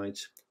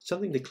parasites,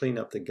 something to clean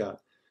up the gut.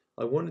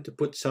 I wanted to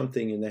put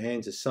something in the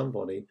hands of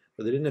somebody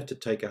where they didn't have to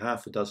take a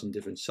half a dozen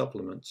different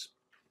supplements.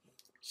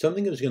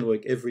 Something that was going to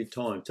work every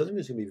time, something that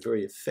was going to be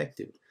very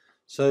effective.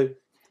 So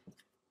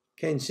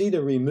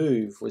Candida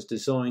Remove was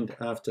designed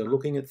after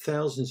looking at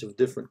thousands of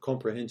different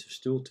comprehensive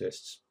stool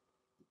tests.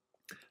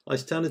 I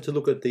started to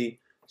look at the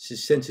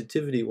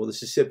sensitivity or the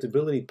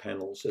susceptibility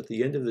panels at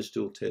the end of the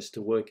stool test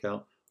to work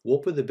out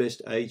what were the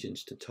best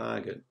agents to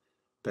target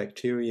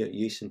bacteria,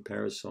 yeast, and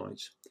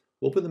parasites.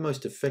 What were the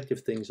most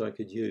effective things I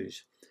could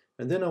use?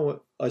 And then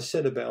I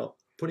set about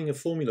putting a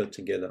formula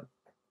together.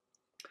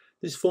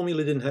 This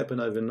formula didn't happen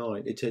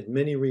overnight. It's had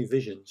many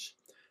revisions.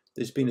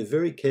 There's been a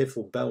very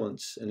careful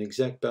balance, an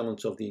exact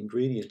balance of the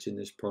ingredients in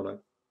this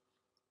product.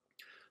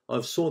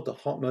 I've sought the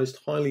most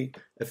highly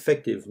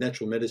effective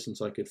natural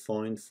medicines I could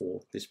find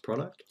for this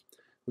product.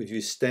 We've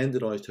used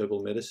standardized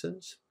herbal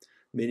medicines,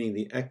 meaning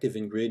the active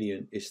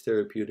ingredient is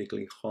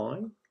therapeutically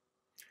high.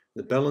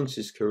 The balance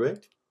is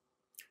correct.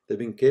 They've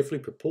been carefully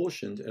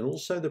proportioned, and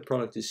also the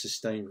product is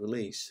sustained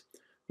release.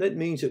 That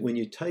means that when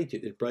you take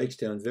it, it breaks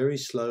down very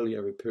slowly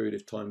over a period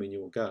of time in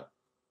your gut.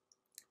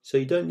 So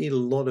you don't need a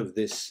lot of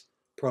this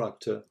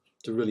product to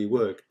really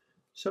work.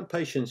 Some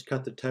patients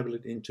cut the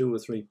tablet in 2 or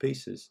 3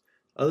 pieces.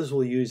 Others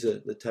will use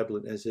the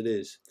tablet as it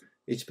is.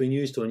 It's been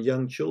used on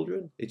young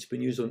children, it's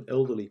been used on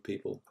elderly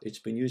people, it's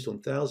been used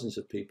on thousands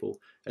of people,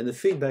 and the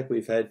feedback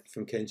we've had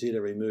from Candida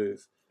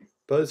Remove,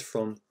 both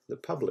from the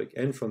public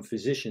and from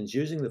physicians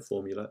using the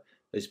formula,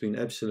 has been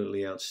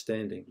absolutely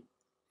outstanding.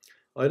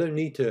 I don't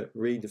need to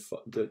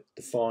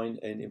redefine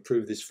and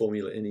improve this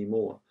formula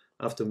anymore.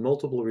 After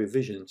multiple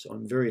revisions,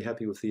 I'm very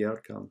happy with the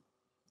outcome.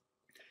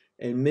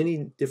 And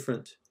many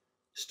different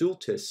stool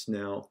tests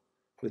now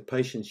with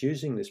patients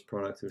using this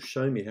product have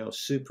shown me how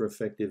super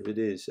effective it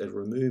is at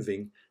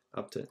removing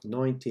up to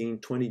 19,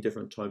 20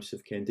 different types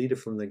of candida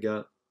from the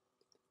gut,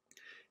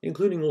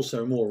 including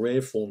also more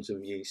rare forms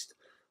of yeast.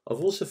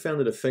 I've also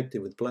found it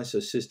effective with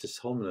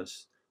Blastocystis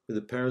hominis, with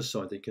a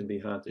parasite that can be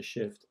hard to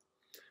shift.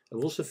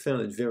 I've also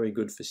found it very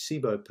good for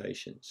SIBO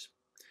patients.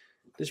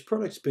 This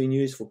product's been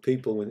used for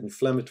people with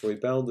inflammatory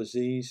bowel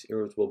disease,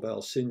 irritable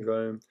bowel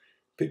syndrome,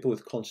 people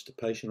with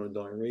constipation or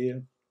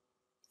diarrhea.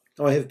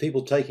 I have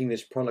people taking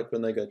this product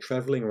when they go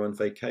traveling or on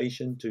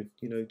vacation to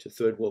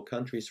third world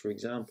countries, for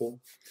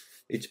example.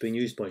 It's been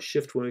used by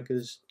shift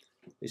workers.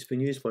 It's been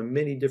used by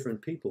many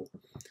different people,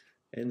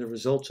 and the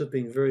results have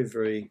been very,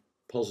 very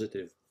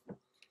positive.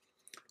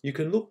 You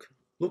can look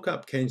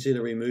up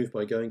Candida Remove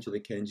by going to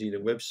the Candida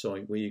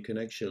website, where you can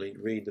actually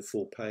read the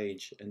full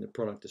page and the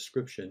product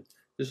description.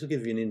 This will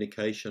give you an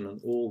indication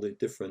on all the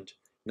different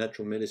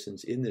natural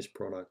medicines in this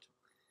product.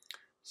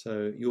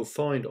 So you'll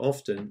find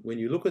often when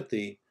you look at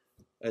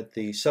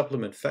the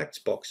supplement facts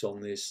box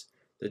on this,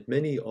 that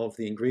many of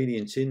the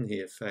ingredients in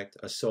here, in fact,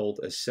 are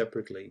sold as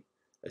separately,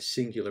 as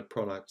singular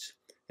products.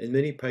 And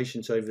many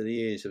patients over the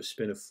years have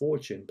spent a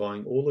fortune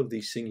buying all of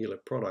these singular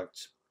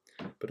products.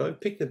 But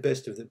I've picked the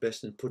best of the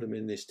best and put them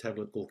in this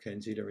tablet called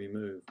Candida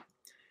Remove.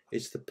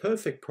 It's the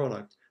perfect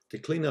product to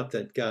clean up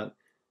that gut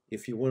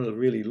if you want to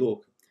really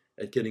look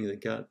at getting the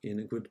gut in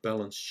a good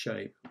balanced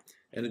shape.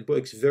 And it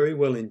works very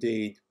well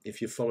indeed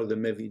if you follow the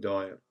MEVI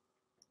diet.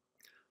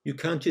 You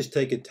can't just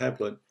take a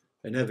tablet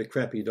and have a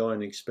crappy diet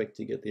and expect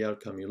to get the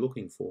outcome you're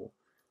looking for.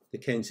 The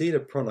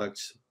Candida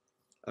products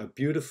are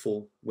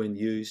beautiful when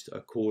used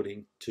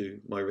according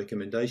to my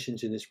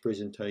recommendations in this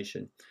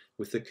presentation,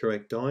 with the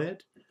correct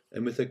diet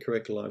and with the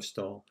correct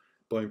lifestyle,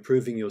 by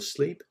improving your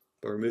sleep,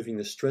 by removing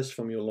the stress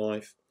from your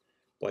life,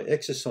 by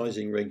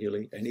exercising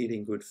regularly and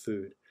eating good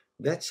food.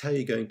 That's how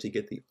you're going to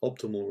get the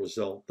optimal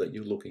result that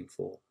you're looking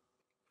for.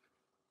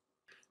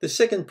 The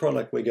second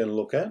product we're going to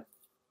look at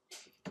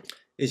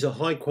is a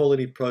high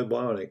quality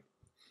probiotic,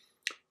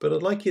 but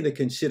I'd like you to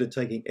consider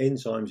taking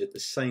enzymes at the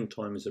same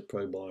time as a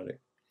probiotic.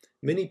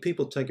 Many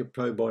people take a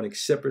probiotic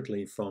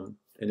separately from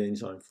an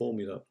enzyme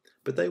formula,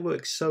 but they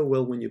work so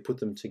well when you put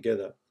them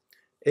together.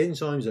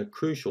 Enzymes are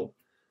crucial.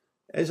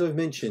 As I've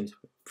mentioned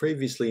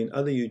previously in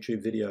other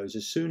YouTube videos,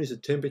 as soon as the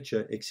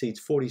temperature exceeds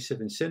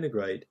 47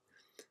 centigrade,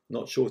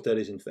 not sure if that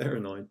is in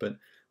Fahrenheit, but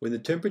when the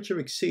temperature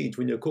exceeds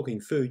when you're cooking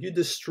food, you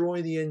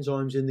destroy the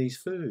enzymes in these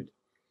food.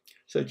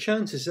 So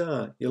chances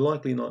are you're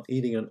likely not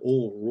eating an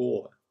all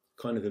raw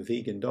kind of a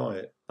vegan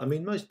diet. I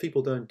mean, most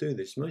people don't do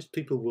this. Most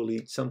people will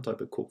eat some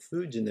type of cooked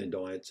foods in their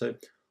diet. So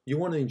you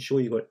want to ensure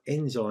you've got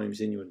enzymes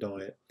in your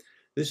diet.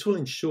 This will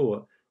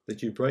ensure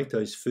that you break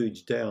those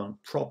foods down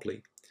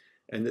properly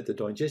and that the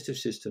digestive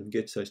system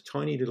gets those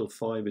tiny little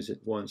fibers it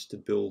wants to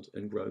build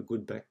and grow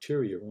good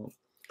bacteria on.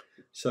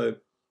 So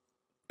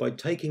by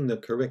taking the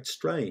correct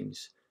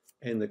strains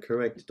and the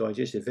correct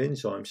digestive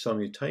enzymes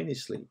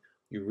simultaneously,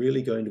 you're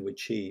really going to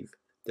achieve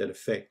that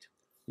effect.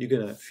 You're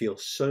going to feel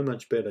so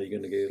much better. You're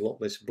going to get a lot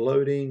less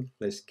bloating,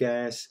 less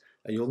gas,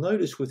 And you'll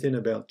notice within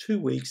about 2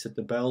 weeks that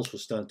the bowels will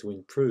start to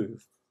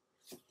improve.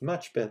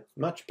 Much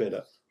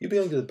better. You'll be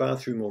going to the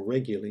bathroom more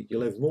regularly.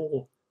 You'll have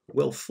more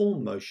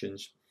well-formed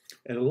motions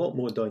and a lot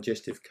more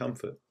digestive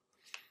comfort.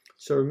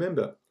 So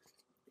remember,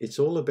 it's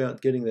all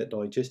about getting that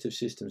digestive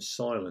system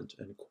silent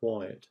and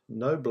quiet.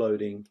 No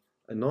bloating,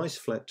 a nice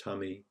flat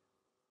tummy,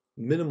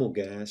 minimal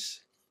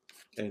gas,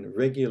 and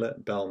regular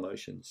bowel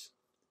motions.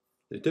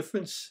 The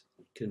difference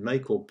can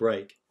make or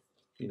break,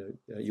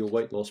 your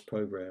weight loss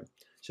program.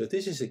 So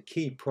this is a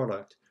key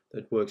product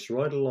that works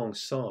right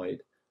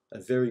alongside a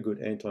very good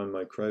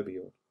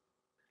antimicrobial.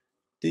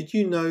 Did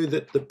you know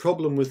that the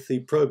problem with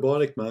the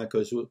probiotic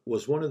markers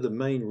was one of the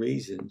main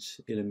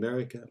reasons in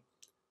America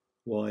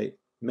why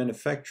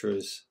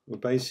manufacturers were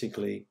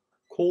basically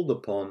called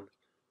upon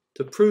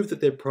to prove that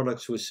their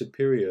products were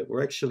superior,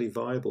 were actually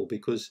viable?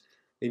 Because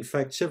in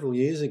fact, several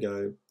years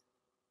ago,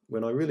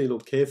 when I really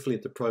looked carefully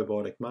at the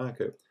probiotic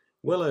market,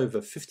 well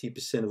over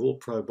 50% of all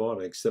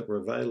probiotics that were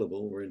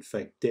available were in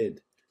fact dead.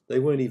 They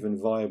weren't even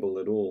viable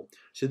at all.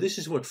 So this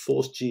is what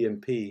forced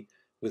GMP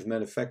with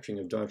manufacturing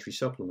of dietary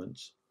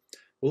supplements.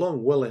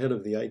 Well ahead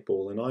of the 8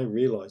 ball, and I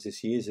realized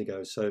this years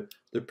ago. So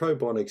the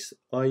probiotics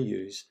I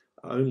use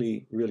are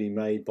only really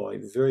made by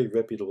very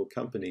reputable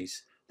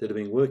companies that have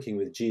been working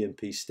with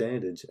GMP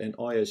standards and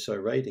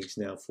ISO ratings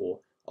now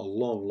for a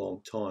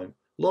long time,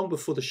 long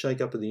before the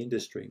shake-up of the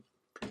industry.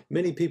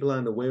 Many people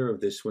aren't aware of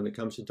this when it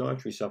comes to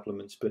dietary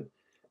supplements, but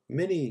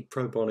many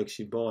probiotics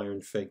you buy are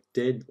in fact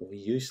dead or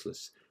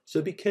useless.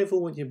 So be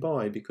careful what you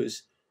buy,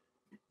 because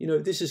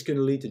this is going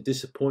to lead to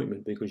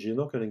disappointment because you're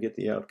not going to get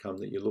the outcome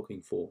that you're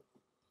looking for.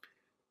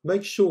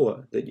 Make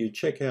sure that you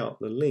check out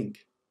the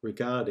link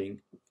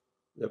regarding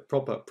the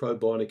proper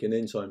probiotic and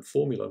enzyme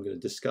formula I'm going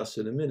to discuss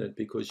in a minute,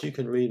 because you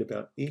can read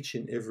about each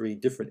and every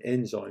different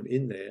enzyme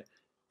in there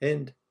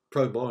and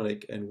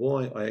probiotic and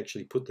why I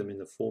actually put them in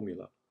the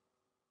formula.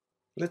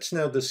 Let's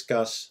now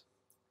discuss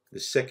the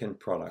second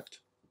product.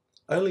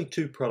 Only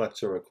 2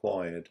 products are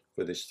required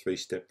for this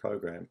 3-step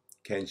program: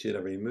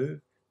 Candida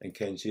Remove and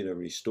Candida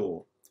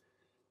Restore.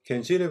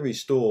 Candida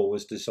Restore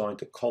was designed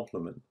to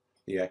complement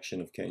the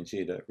action of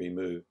Candida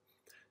Remove.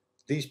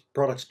 These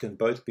products can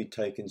both be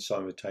taken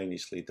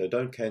simultaneously. They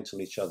don't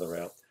cancel each other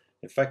out.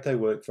 In fact, they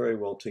work very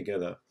well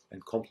together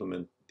and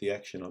complement the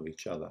action of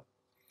each other.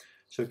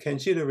 So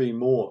Candida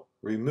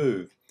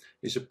Remove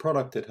is a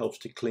product that helps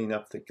to clean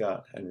up the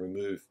gut and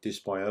remove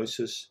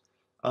dysbiosis,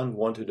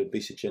 unwanted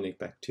obesogenic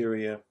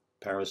bacteria,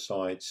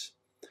 parasites.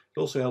 It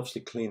also helps to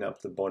clean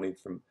up the body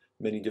from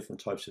many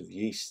different types of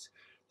yeast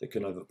that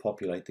can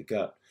overpopulate the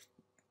gut.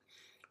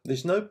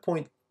 There's no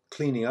point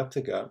cleaning up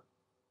the gut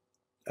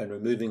and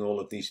removing all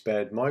of these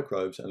bad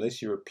microbes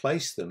unless you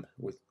replace them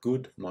with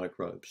good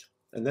microbes.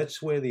 And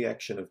that's where the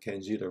action of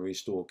Candida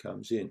Restore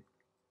comes in.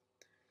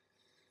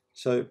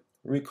 So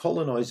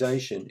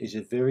recolonization is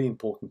a very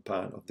important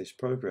part of this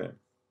program.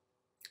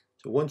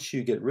 So once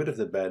you get rid of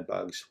the bad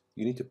bugs,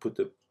 you need to put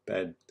the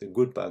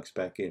good bugs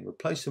back in.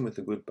 Replace them with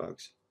the good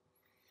bugs.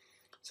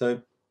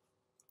 So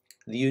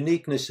the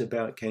uniqueness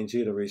about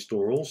Candida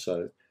Restore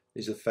also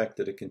is the fact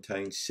that it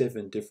contains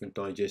 7 different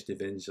digestive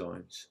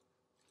enzymes.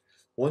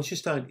 Once you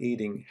start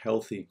eating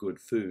healthy, good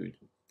food,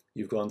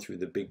 you've gone through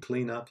the big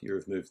cleanup, you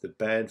removed the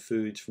bad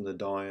foods from the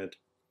diet,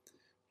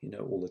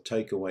 all the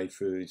takeaway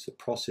foods, the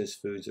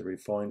processed foods, the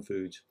refined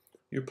foods.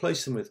 You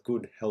replace them with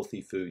good,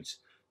 healthy foods,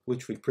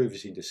 which we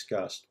previously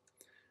discussed.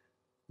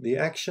 The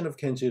action of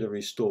Candida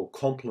Restore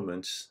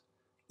complements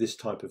this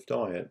type of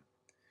diet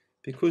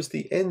because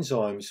the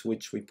enzymes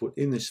which we put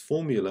in this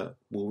formula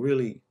will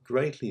really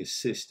greatly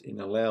assist in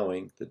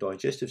allowing the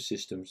digestive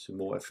system to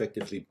more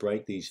effectively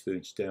break these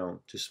foods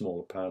down to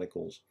smaller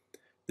particles.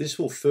 This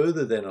will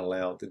further then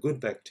allow the good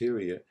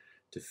bacteria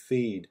to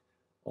feed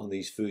on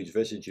these foods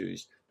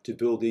residues to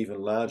build even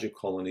larger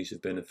colonies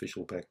of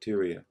beneficial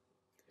bacteria.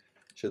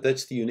 So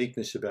that's the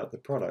uniqueness about the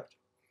product.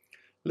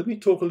 Let me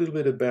talk a little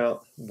bit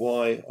about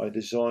why I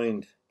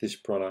designed this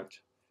product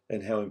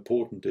and how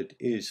important it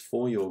is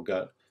for your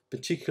gut,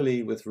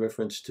 particularly with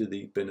reference to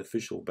the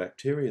beneficial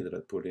bacteria that I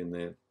put in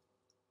there.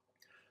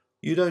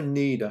 You don't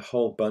need a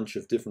whole bunch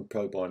of different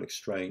probiotic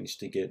strains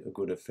to get a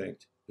good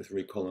effect with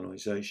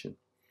recolonization.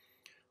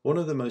 One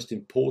of the most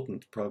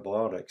important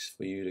probiotics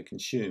for you to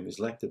consume is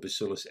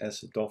Lactobacillus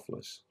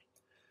acidophilus.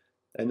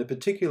 And the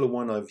particular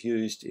one I've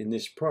used in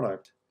this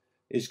product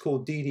is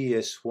called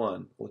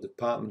DDS1, or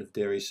Department of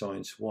Dairy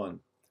Science 1,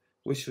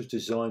 which was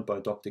designed by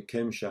Dr.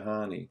 Kem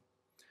Shahani.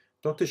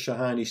 Dr.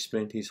 Shahani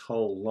spent his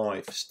whole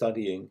life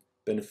studying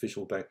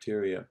beneficial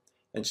bacteria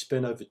and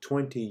spent over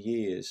 20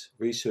 years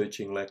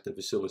researching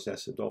Lactobacillus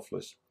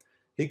acidophilus.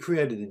 He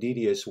created the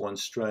DDS1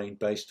 strain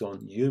based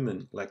on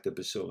human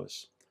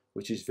Lactobacillus,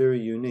 which is very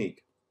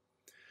unique.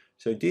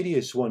 So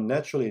DDS1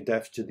 naturally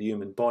adapts to the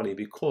human body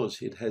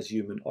because it has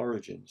human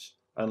origins,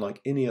 unlike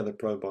any other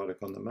probiotic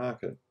on the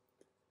market.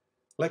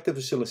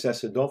 Lactobacillus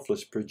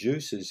acidophilus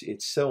produces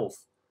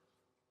itself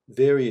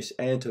various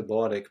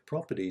antibiotic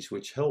properties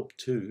which help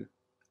to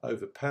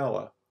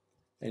overpower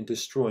and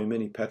destroy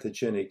many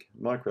pathogenic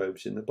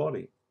microbes in the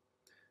body.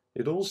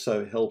 It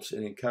also helps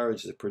and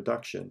encourages the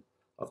production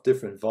of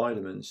different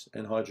vitamins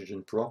and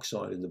hydrogen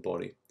peroxide in the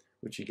body,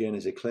 which again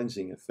is a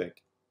cleansing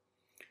effect.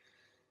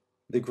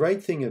 The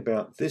great thing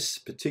about this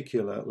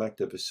particular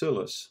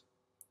lactobacillus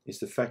is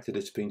the fact that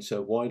it's been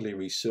so widely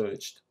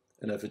researched,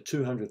 and over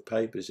 200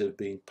 papers have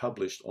been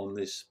published on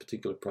this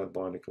particular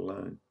probiotic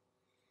alone.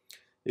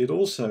 It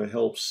also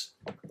helps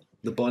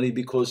the body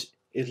because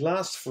it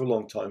lasts for a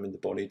long time in the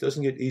body. It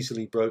doesn't get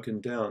easily broken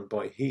down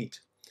by heat.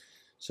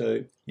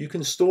 So you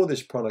can store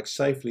this product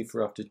safely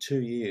for up to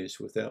 2 years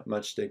without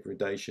much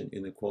degradation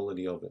in the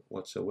quality of it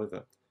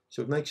whatsoever.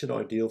 So it makes it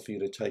ideal for you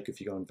to take if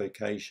you go on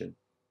vacation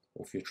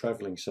or if you're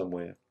traveling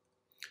somewhere.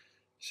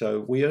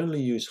 So we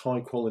only use high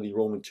quality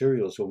raw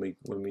materials when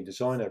we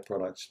design our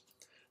products,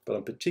 but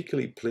I'm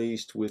particularly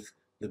pleased with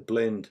the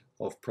blend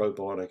of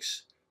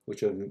probiotics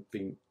which have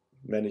been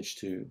managed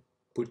to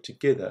put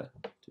together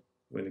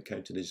when it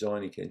came to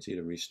designing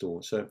Kenzita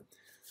Restore. So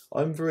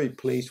I'm very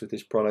pleased with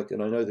this product,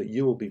 and I know that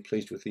you will be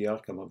pleased with the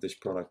outcome of this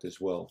product as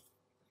well.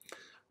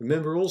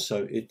 Remember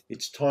also,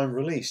 it's time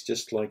release,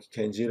 just like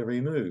Kenzita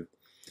Remove.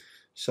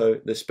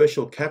 So the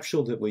special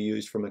capsule that we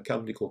use from a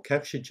company called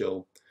Capture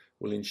Gel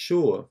will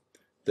ensure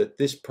that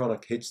this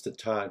product hits the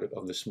target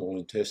of the small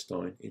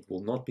intestine. It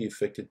will not be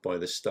affected by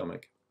the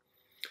stomach.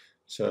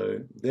 So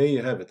there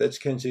you have it. That's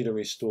Kenzita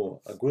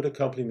Restore, a good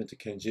accompaniment to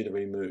Kenzita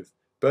Remove.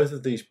 Both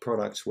of these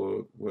products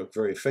work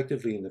very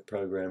effectively in the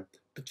program,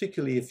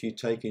 particularly if you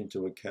take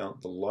into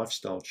account the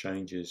lifestyle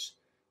changes,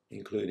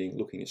 including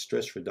looking at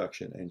stress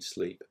reduction and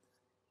sleep.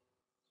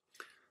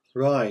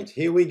 Right,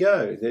 here we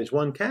go. There's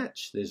one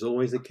catch. There's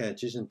always a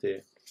catch, isn't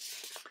there?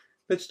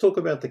 Let's talk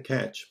about the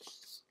catch.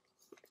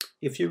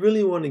 If you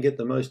really want to get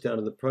the most out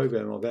of the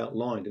program I've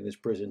outlined in this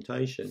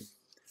presentation,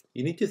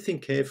 you need to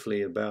think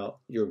carefully about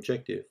your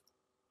objective.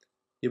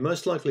 You're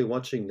most likely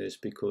watching this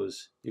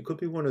because you could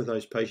be one of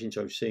those patients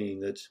I've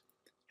seen that's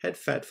had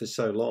fat for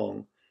so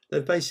long,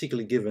 they've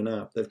basically given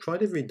up. They've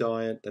tried every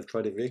diet, they've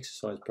tried every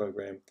exercise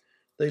program.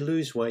 They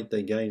lose weight,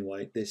 they gain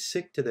weight. They're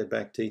sick to their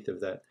back teeth of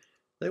that.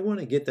 They want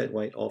to get that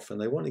weight off, and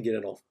they want to get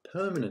it off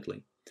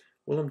permanently.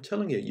 Well, I'm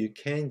telling you, you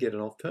can get it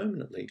off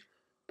permanently,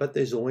 but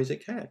there's always a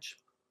catch.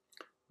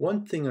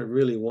 One thing I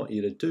really want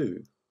you to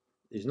do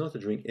is not to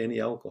drink any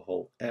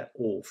alcohol at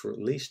all for at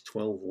least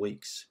 12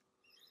 weeks.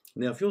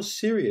 Now, if you're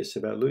serious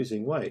about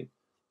losing weight,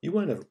 you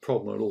won't have a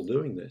problem at all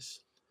doing this,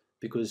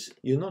 because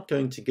you're not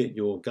going to get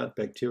your gut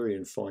bacteria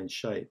in fine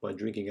shape by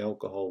drinking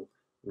alcohol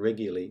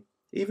regularly.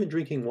 Even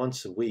drinking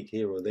once a week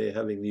here or there,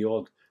 having the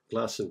odd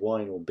glass of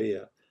wine or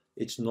beer,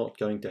 it's not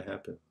going to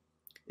happen.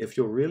 If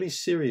you're really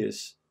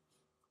serious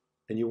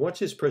and you watch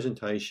this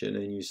presentation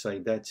and you say,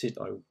 that's it,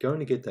 I'm going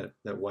to get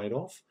that weight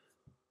off,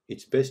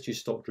 it's best you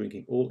stop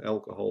drinking all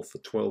alcohol for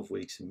 12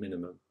 weeks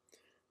minimum.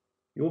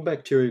 Your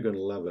bacteria are going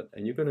to love it,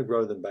 and you're going to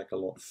grow them back a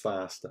lot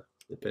faster,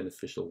 the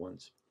beneficial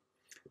ones.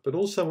 But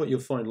also what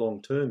you'll find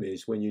long term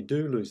is when you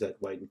do lose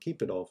that weight and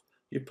keep it off,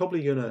 you're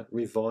probably going to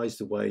revise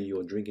the way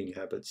your drinking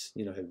habits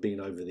have been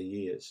over the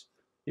years.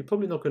 You're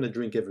probably not going to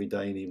drink every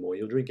day anymore.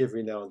 You'll drink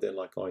every now and then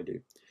like I do.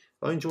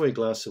 I enjoy a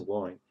glass of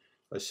wine.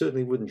 I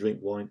certainly wouldn't drink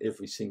wine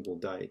every single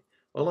day.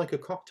 I like a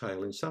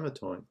cocktail in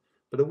summertime,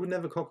 but I wouldn't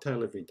have a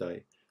cocktail every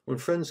day. When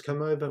friends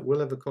come over, we'll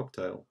have a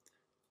cocktail.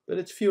 But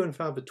it's few and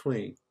far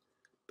between.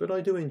 But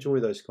I do enjoy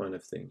those kind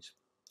of things.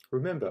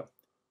 Remember,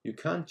 you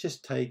can't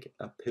just take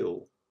a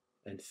pill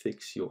and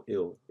fix your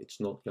ill.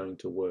 It's not going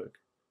to work.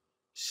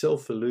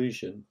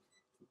 Self-illusion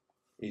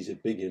is a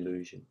big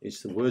illusion.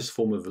 It's the worst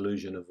form of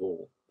illusion of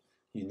all.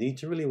 You need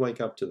to really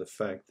wake up to the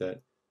fact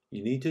that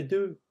you need to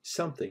do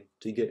something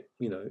to get,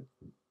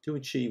 to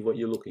achieve what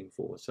you're looking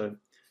for. So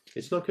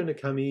it's not going to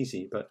come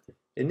easy, but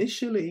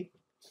initially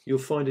you'll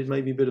find it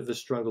may be a bit of a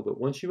struggle, but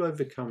once you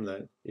overcome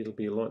that, it'll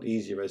be a lot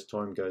easier as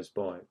time goes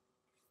by.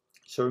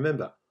 So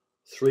remember,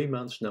 3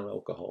 months no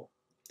alcohol.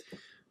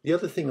 The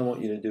other thing I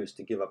want you to do is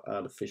to give up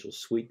artificial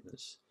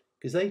sweeteners,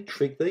 because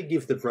they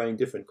give the brain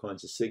different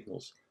kinds of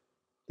signals.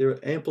 There are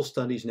ample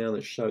studies now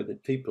that show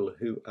that people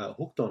who are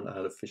hooked on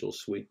artificial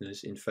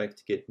sweeteners, in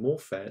fact, get more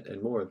fat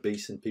and more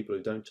obese than people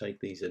who don't take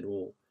these at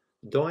all.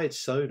 Diet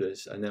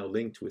sodas are now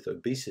linked with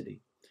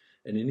obesity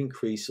and an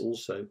increase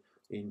also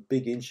in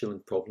big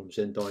insulin problems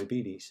and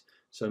diabetes.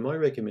 So my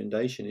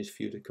recommendation is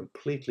for you to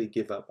completely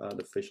give up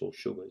artificial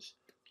sugars.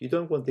 You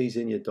don't want these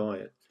in your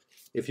diet.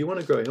 If you want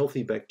to grow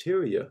healthy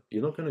bacteria,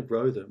 you're not going to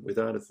grow them with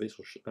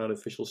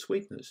artificial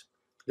sweeteners.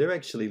 They're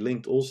actually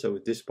linked also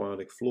with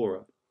dysbiotic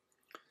flora.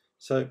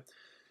 So,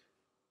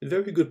 a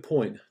very good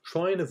point.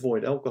 Try and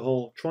avoid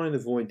alcohol, try and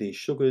avoid these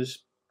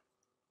sugars.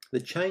 The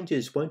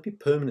changes won't be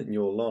permanent in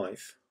your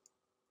life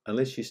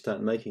unless you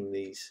start making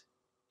these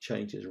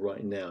changes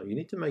right now. You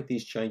need to make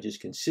these changes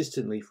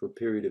consistently for a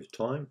period of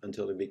time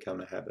until they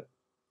become a habit.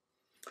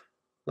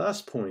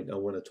 Last point I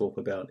want to talk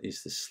about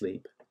is the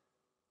sleep.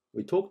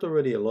 We talked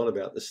already a lot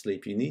about the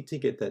sleep. You need to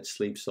get that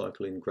sleep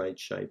cycle in great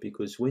shape,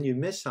 because when you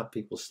mess up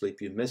people's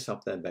sleep, you mess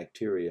up that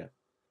bacteria.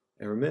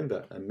 And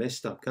remember, a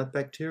messed up gut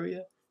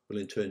bacteria will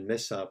in turn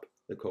mess up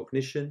the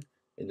cognition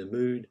and the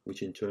mood,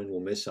 which in turn will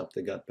mess up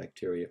the gut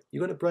bacteria.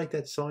 You've got to break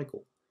that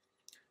cycle.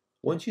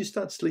 Once you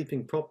start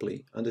sleeping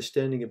properly,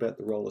 understanding about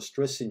the role of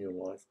stress in your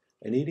life,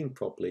 and eating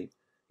properly,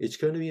 it's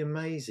going to be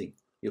amazing.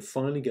 You're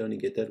finally going to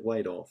get that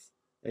weight off.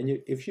 And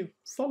if you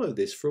follow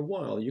this for a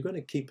while, you're going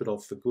to keep it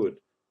off for good.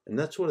 And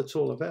that's what it's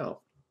all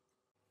about.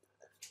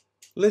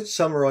 Let's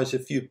summarize a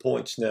few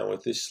points now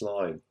with this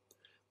slide.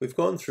 We've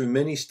gone through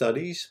many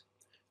studies.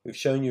 We've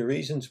shown you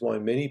reasons why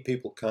many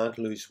people can't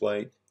lose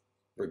weight,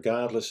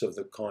 regardless of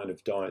the kind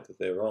of diet that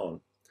they're on.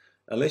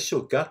 Unless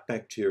your gut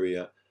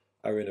bacteria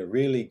are in a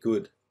really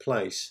good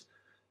place,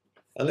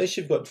 unless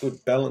you've got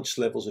good balanced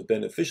levels of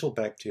beneficial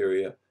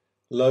bacteria,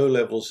 low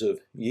levels of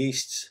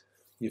yeasts,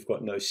 you've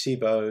got no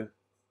SIBO,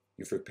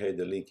 you've repaired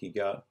the leaky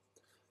gut.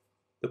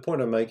 The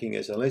point I'm making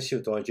is unless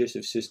your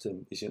digestive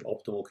system is in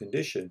optimal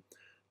condition,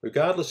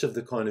 regardless of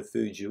the kind of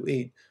foods you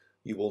eat,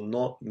 you will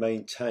not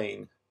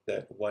maintain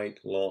that weight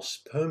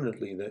loss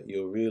permanently that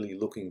you're really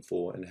looking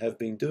for and have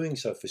been doing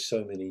so for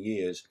so many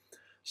years.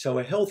 So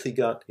a healthy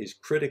gut is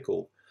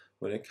critical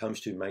when it comes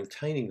to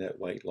maintaining that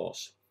weight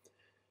loss.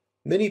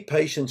 Many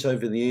patients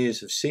over the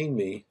years have seen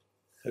me,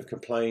 have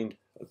complained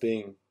of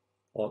being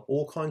on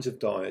all kinds of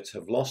diets,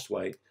 have lost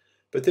weight,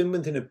 but then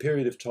within a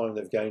period of time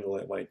they've gained all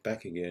that weight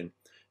back again.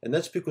 And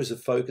that's because the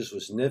focus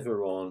was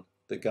never on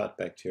the gut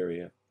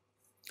bacteria.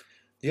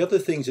 The other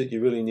things that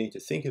you really need to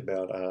think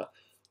about are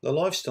the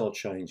lifestyle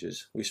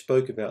changes. We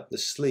spoke about the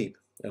sleep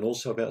and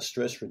also about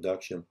stress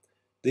reduction.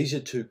 These are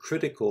two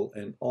critical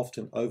and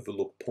often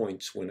overlooked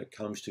points when it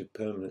comes to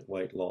permanent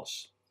weight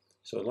loss.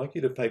 So I'd like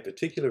you to pay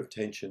particular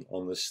attention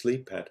on the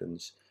sleep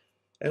patterns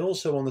and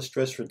also on the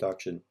stress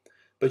reduction.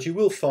 But you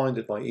will find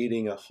that by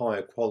eating a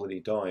higher quality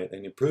diet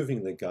and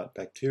improving the gut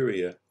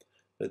bacteria,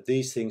 that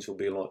these things will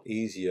be a lot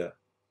easier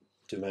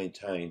to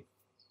maintain.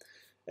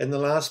 And the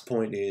last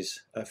point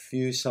is a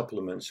few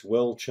supplements,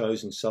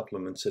 well-chosen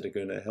supplements that are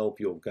going to help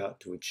your gut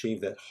to achieve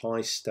that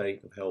high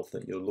state of health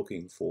that you're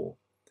looking for.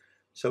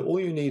 So all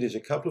you need is a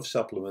couple of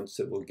supplements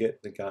that will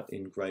get the gut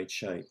in great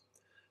shape.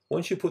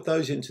 Once you put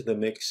those into the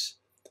mix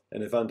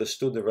and have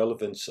understood the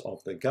relevance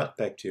of the gut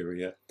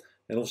bacteria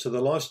and also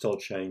the lifestyle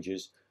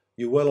changes,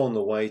 you're well on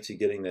the way to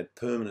getting that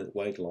permanent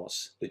weight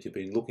loss that you've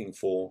been looking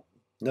for,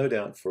 no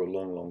doubt for a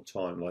long, long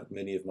time, like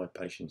many of my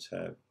patients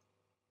have.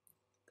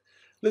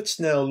 Let's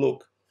now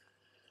look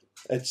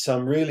at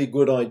some really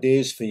good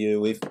ideas for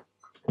you.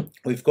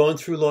 We've gone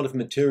through a lot of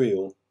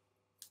material,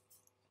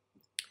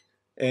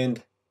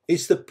 and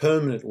it's the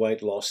permanent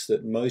weight loss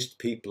that most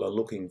people are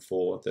looking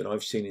for that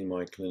I've seen in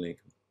my clinic,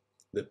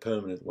 the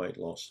permanent weight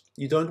loss.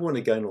 You don't want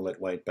to gain all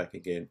that weight back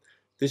again.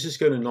 This is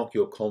going to knock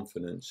your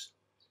confidence.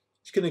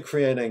 It's going to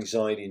create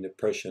anxiety and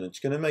depression. It's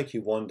going to make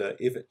you wonder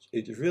if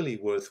it's really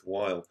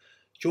worthwhile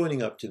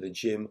joining up to the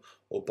gym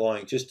or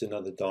buying just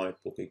another diet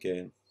book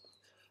again.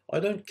 I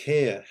don't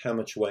care how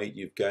much weight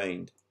you've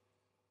gained.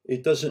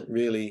 It doesn't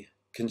really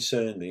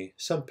concern me.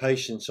 Some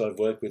patients I've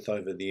worked with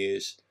over the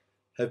years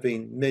have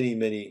been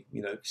many,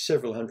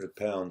 several hundred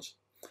pounds.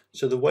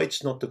 So the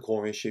weight's not the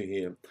core issue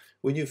here.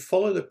 When you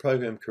follow the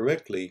program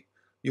correctly,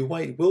 your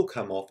weight will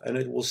come off and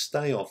it will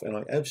stay off, and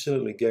I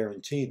absolutely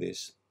guarantee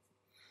this.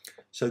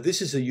 So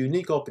this is a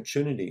unique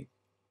opportunity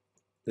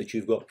that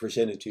you've got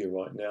presented to you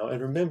right now.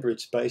 And remember,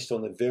 it's based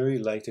on the very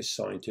latest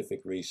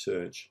scientific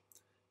research.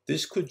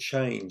 This could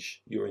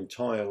change your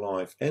entire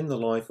life and the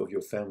life of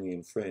your family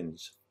and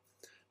friends.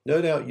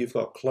 No doubt you've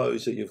got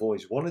clothes that you've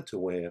always wanted to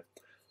wear,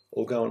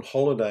 or go on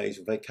holidays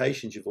or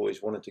vacations you've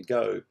always wanted to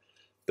go,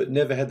 but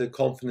never had the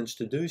confidence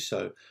to do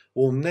so.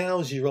 Well,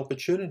 now's your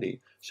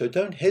opportunity. So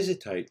don't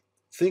hesitate.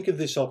 Think of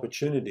this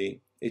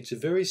opportunity. It's a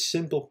very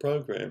simple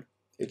program.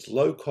 It's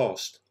low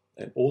cost,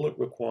 and all it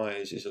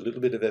requires is a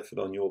little bit of effort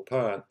on your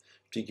part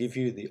to give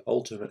you the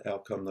ultimate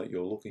outcome that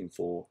you're looking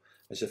for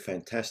as a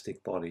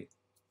fantastic body.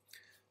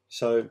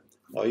 So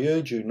I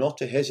urge you not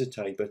to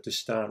hesitate, but to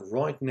start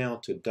right now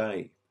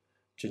today.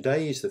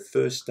 Today is the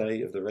first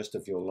day of the rest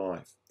of your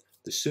life.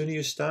 The sooner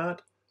you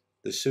start,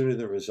 the sooner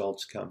the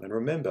results come. And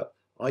remember,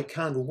 I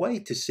can't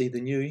wait to see the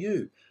new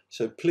you.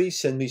 So please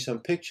send me some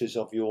pictures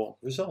of your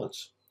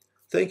results.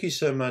 Thank you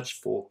so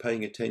much for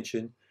paying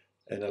attention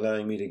and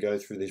allowing me to go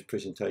through this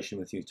presentation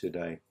with you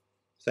today.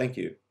 Thank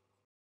you.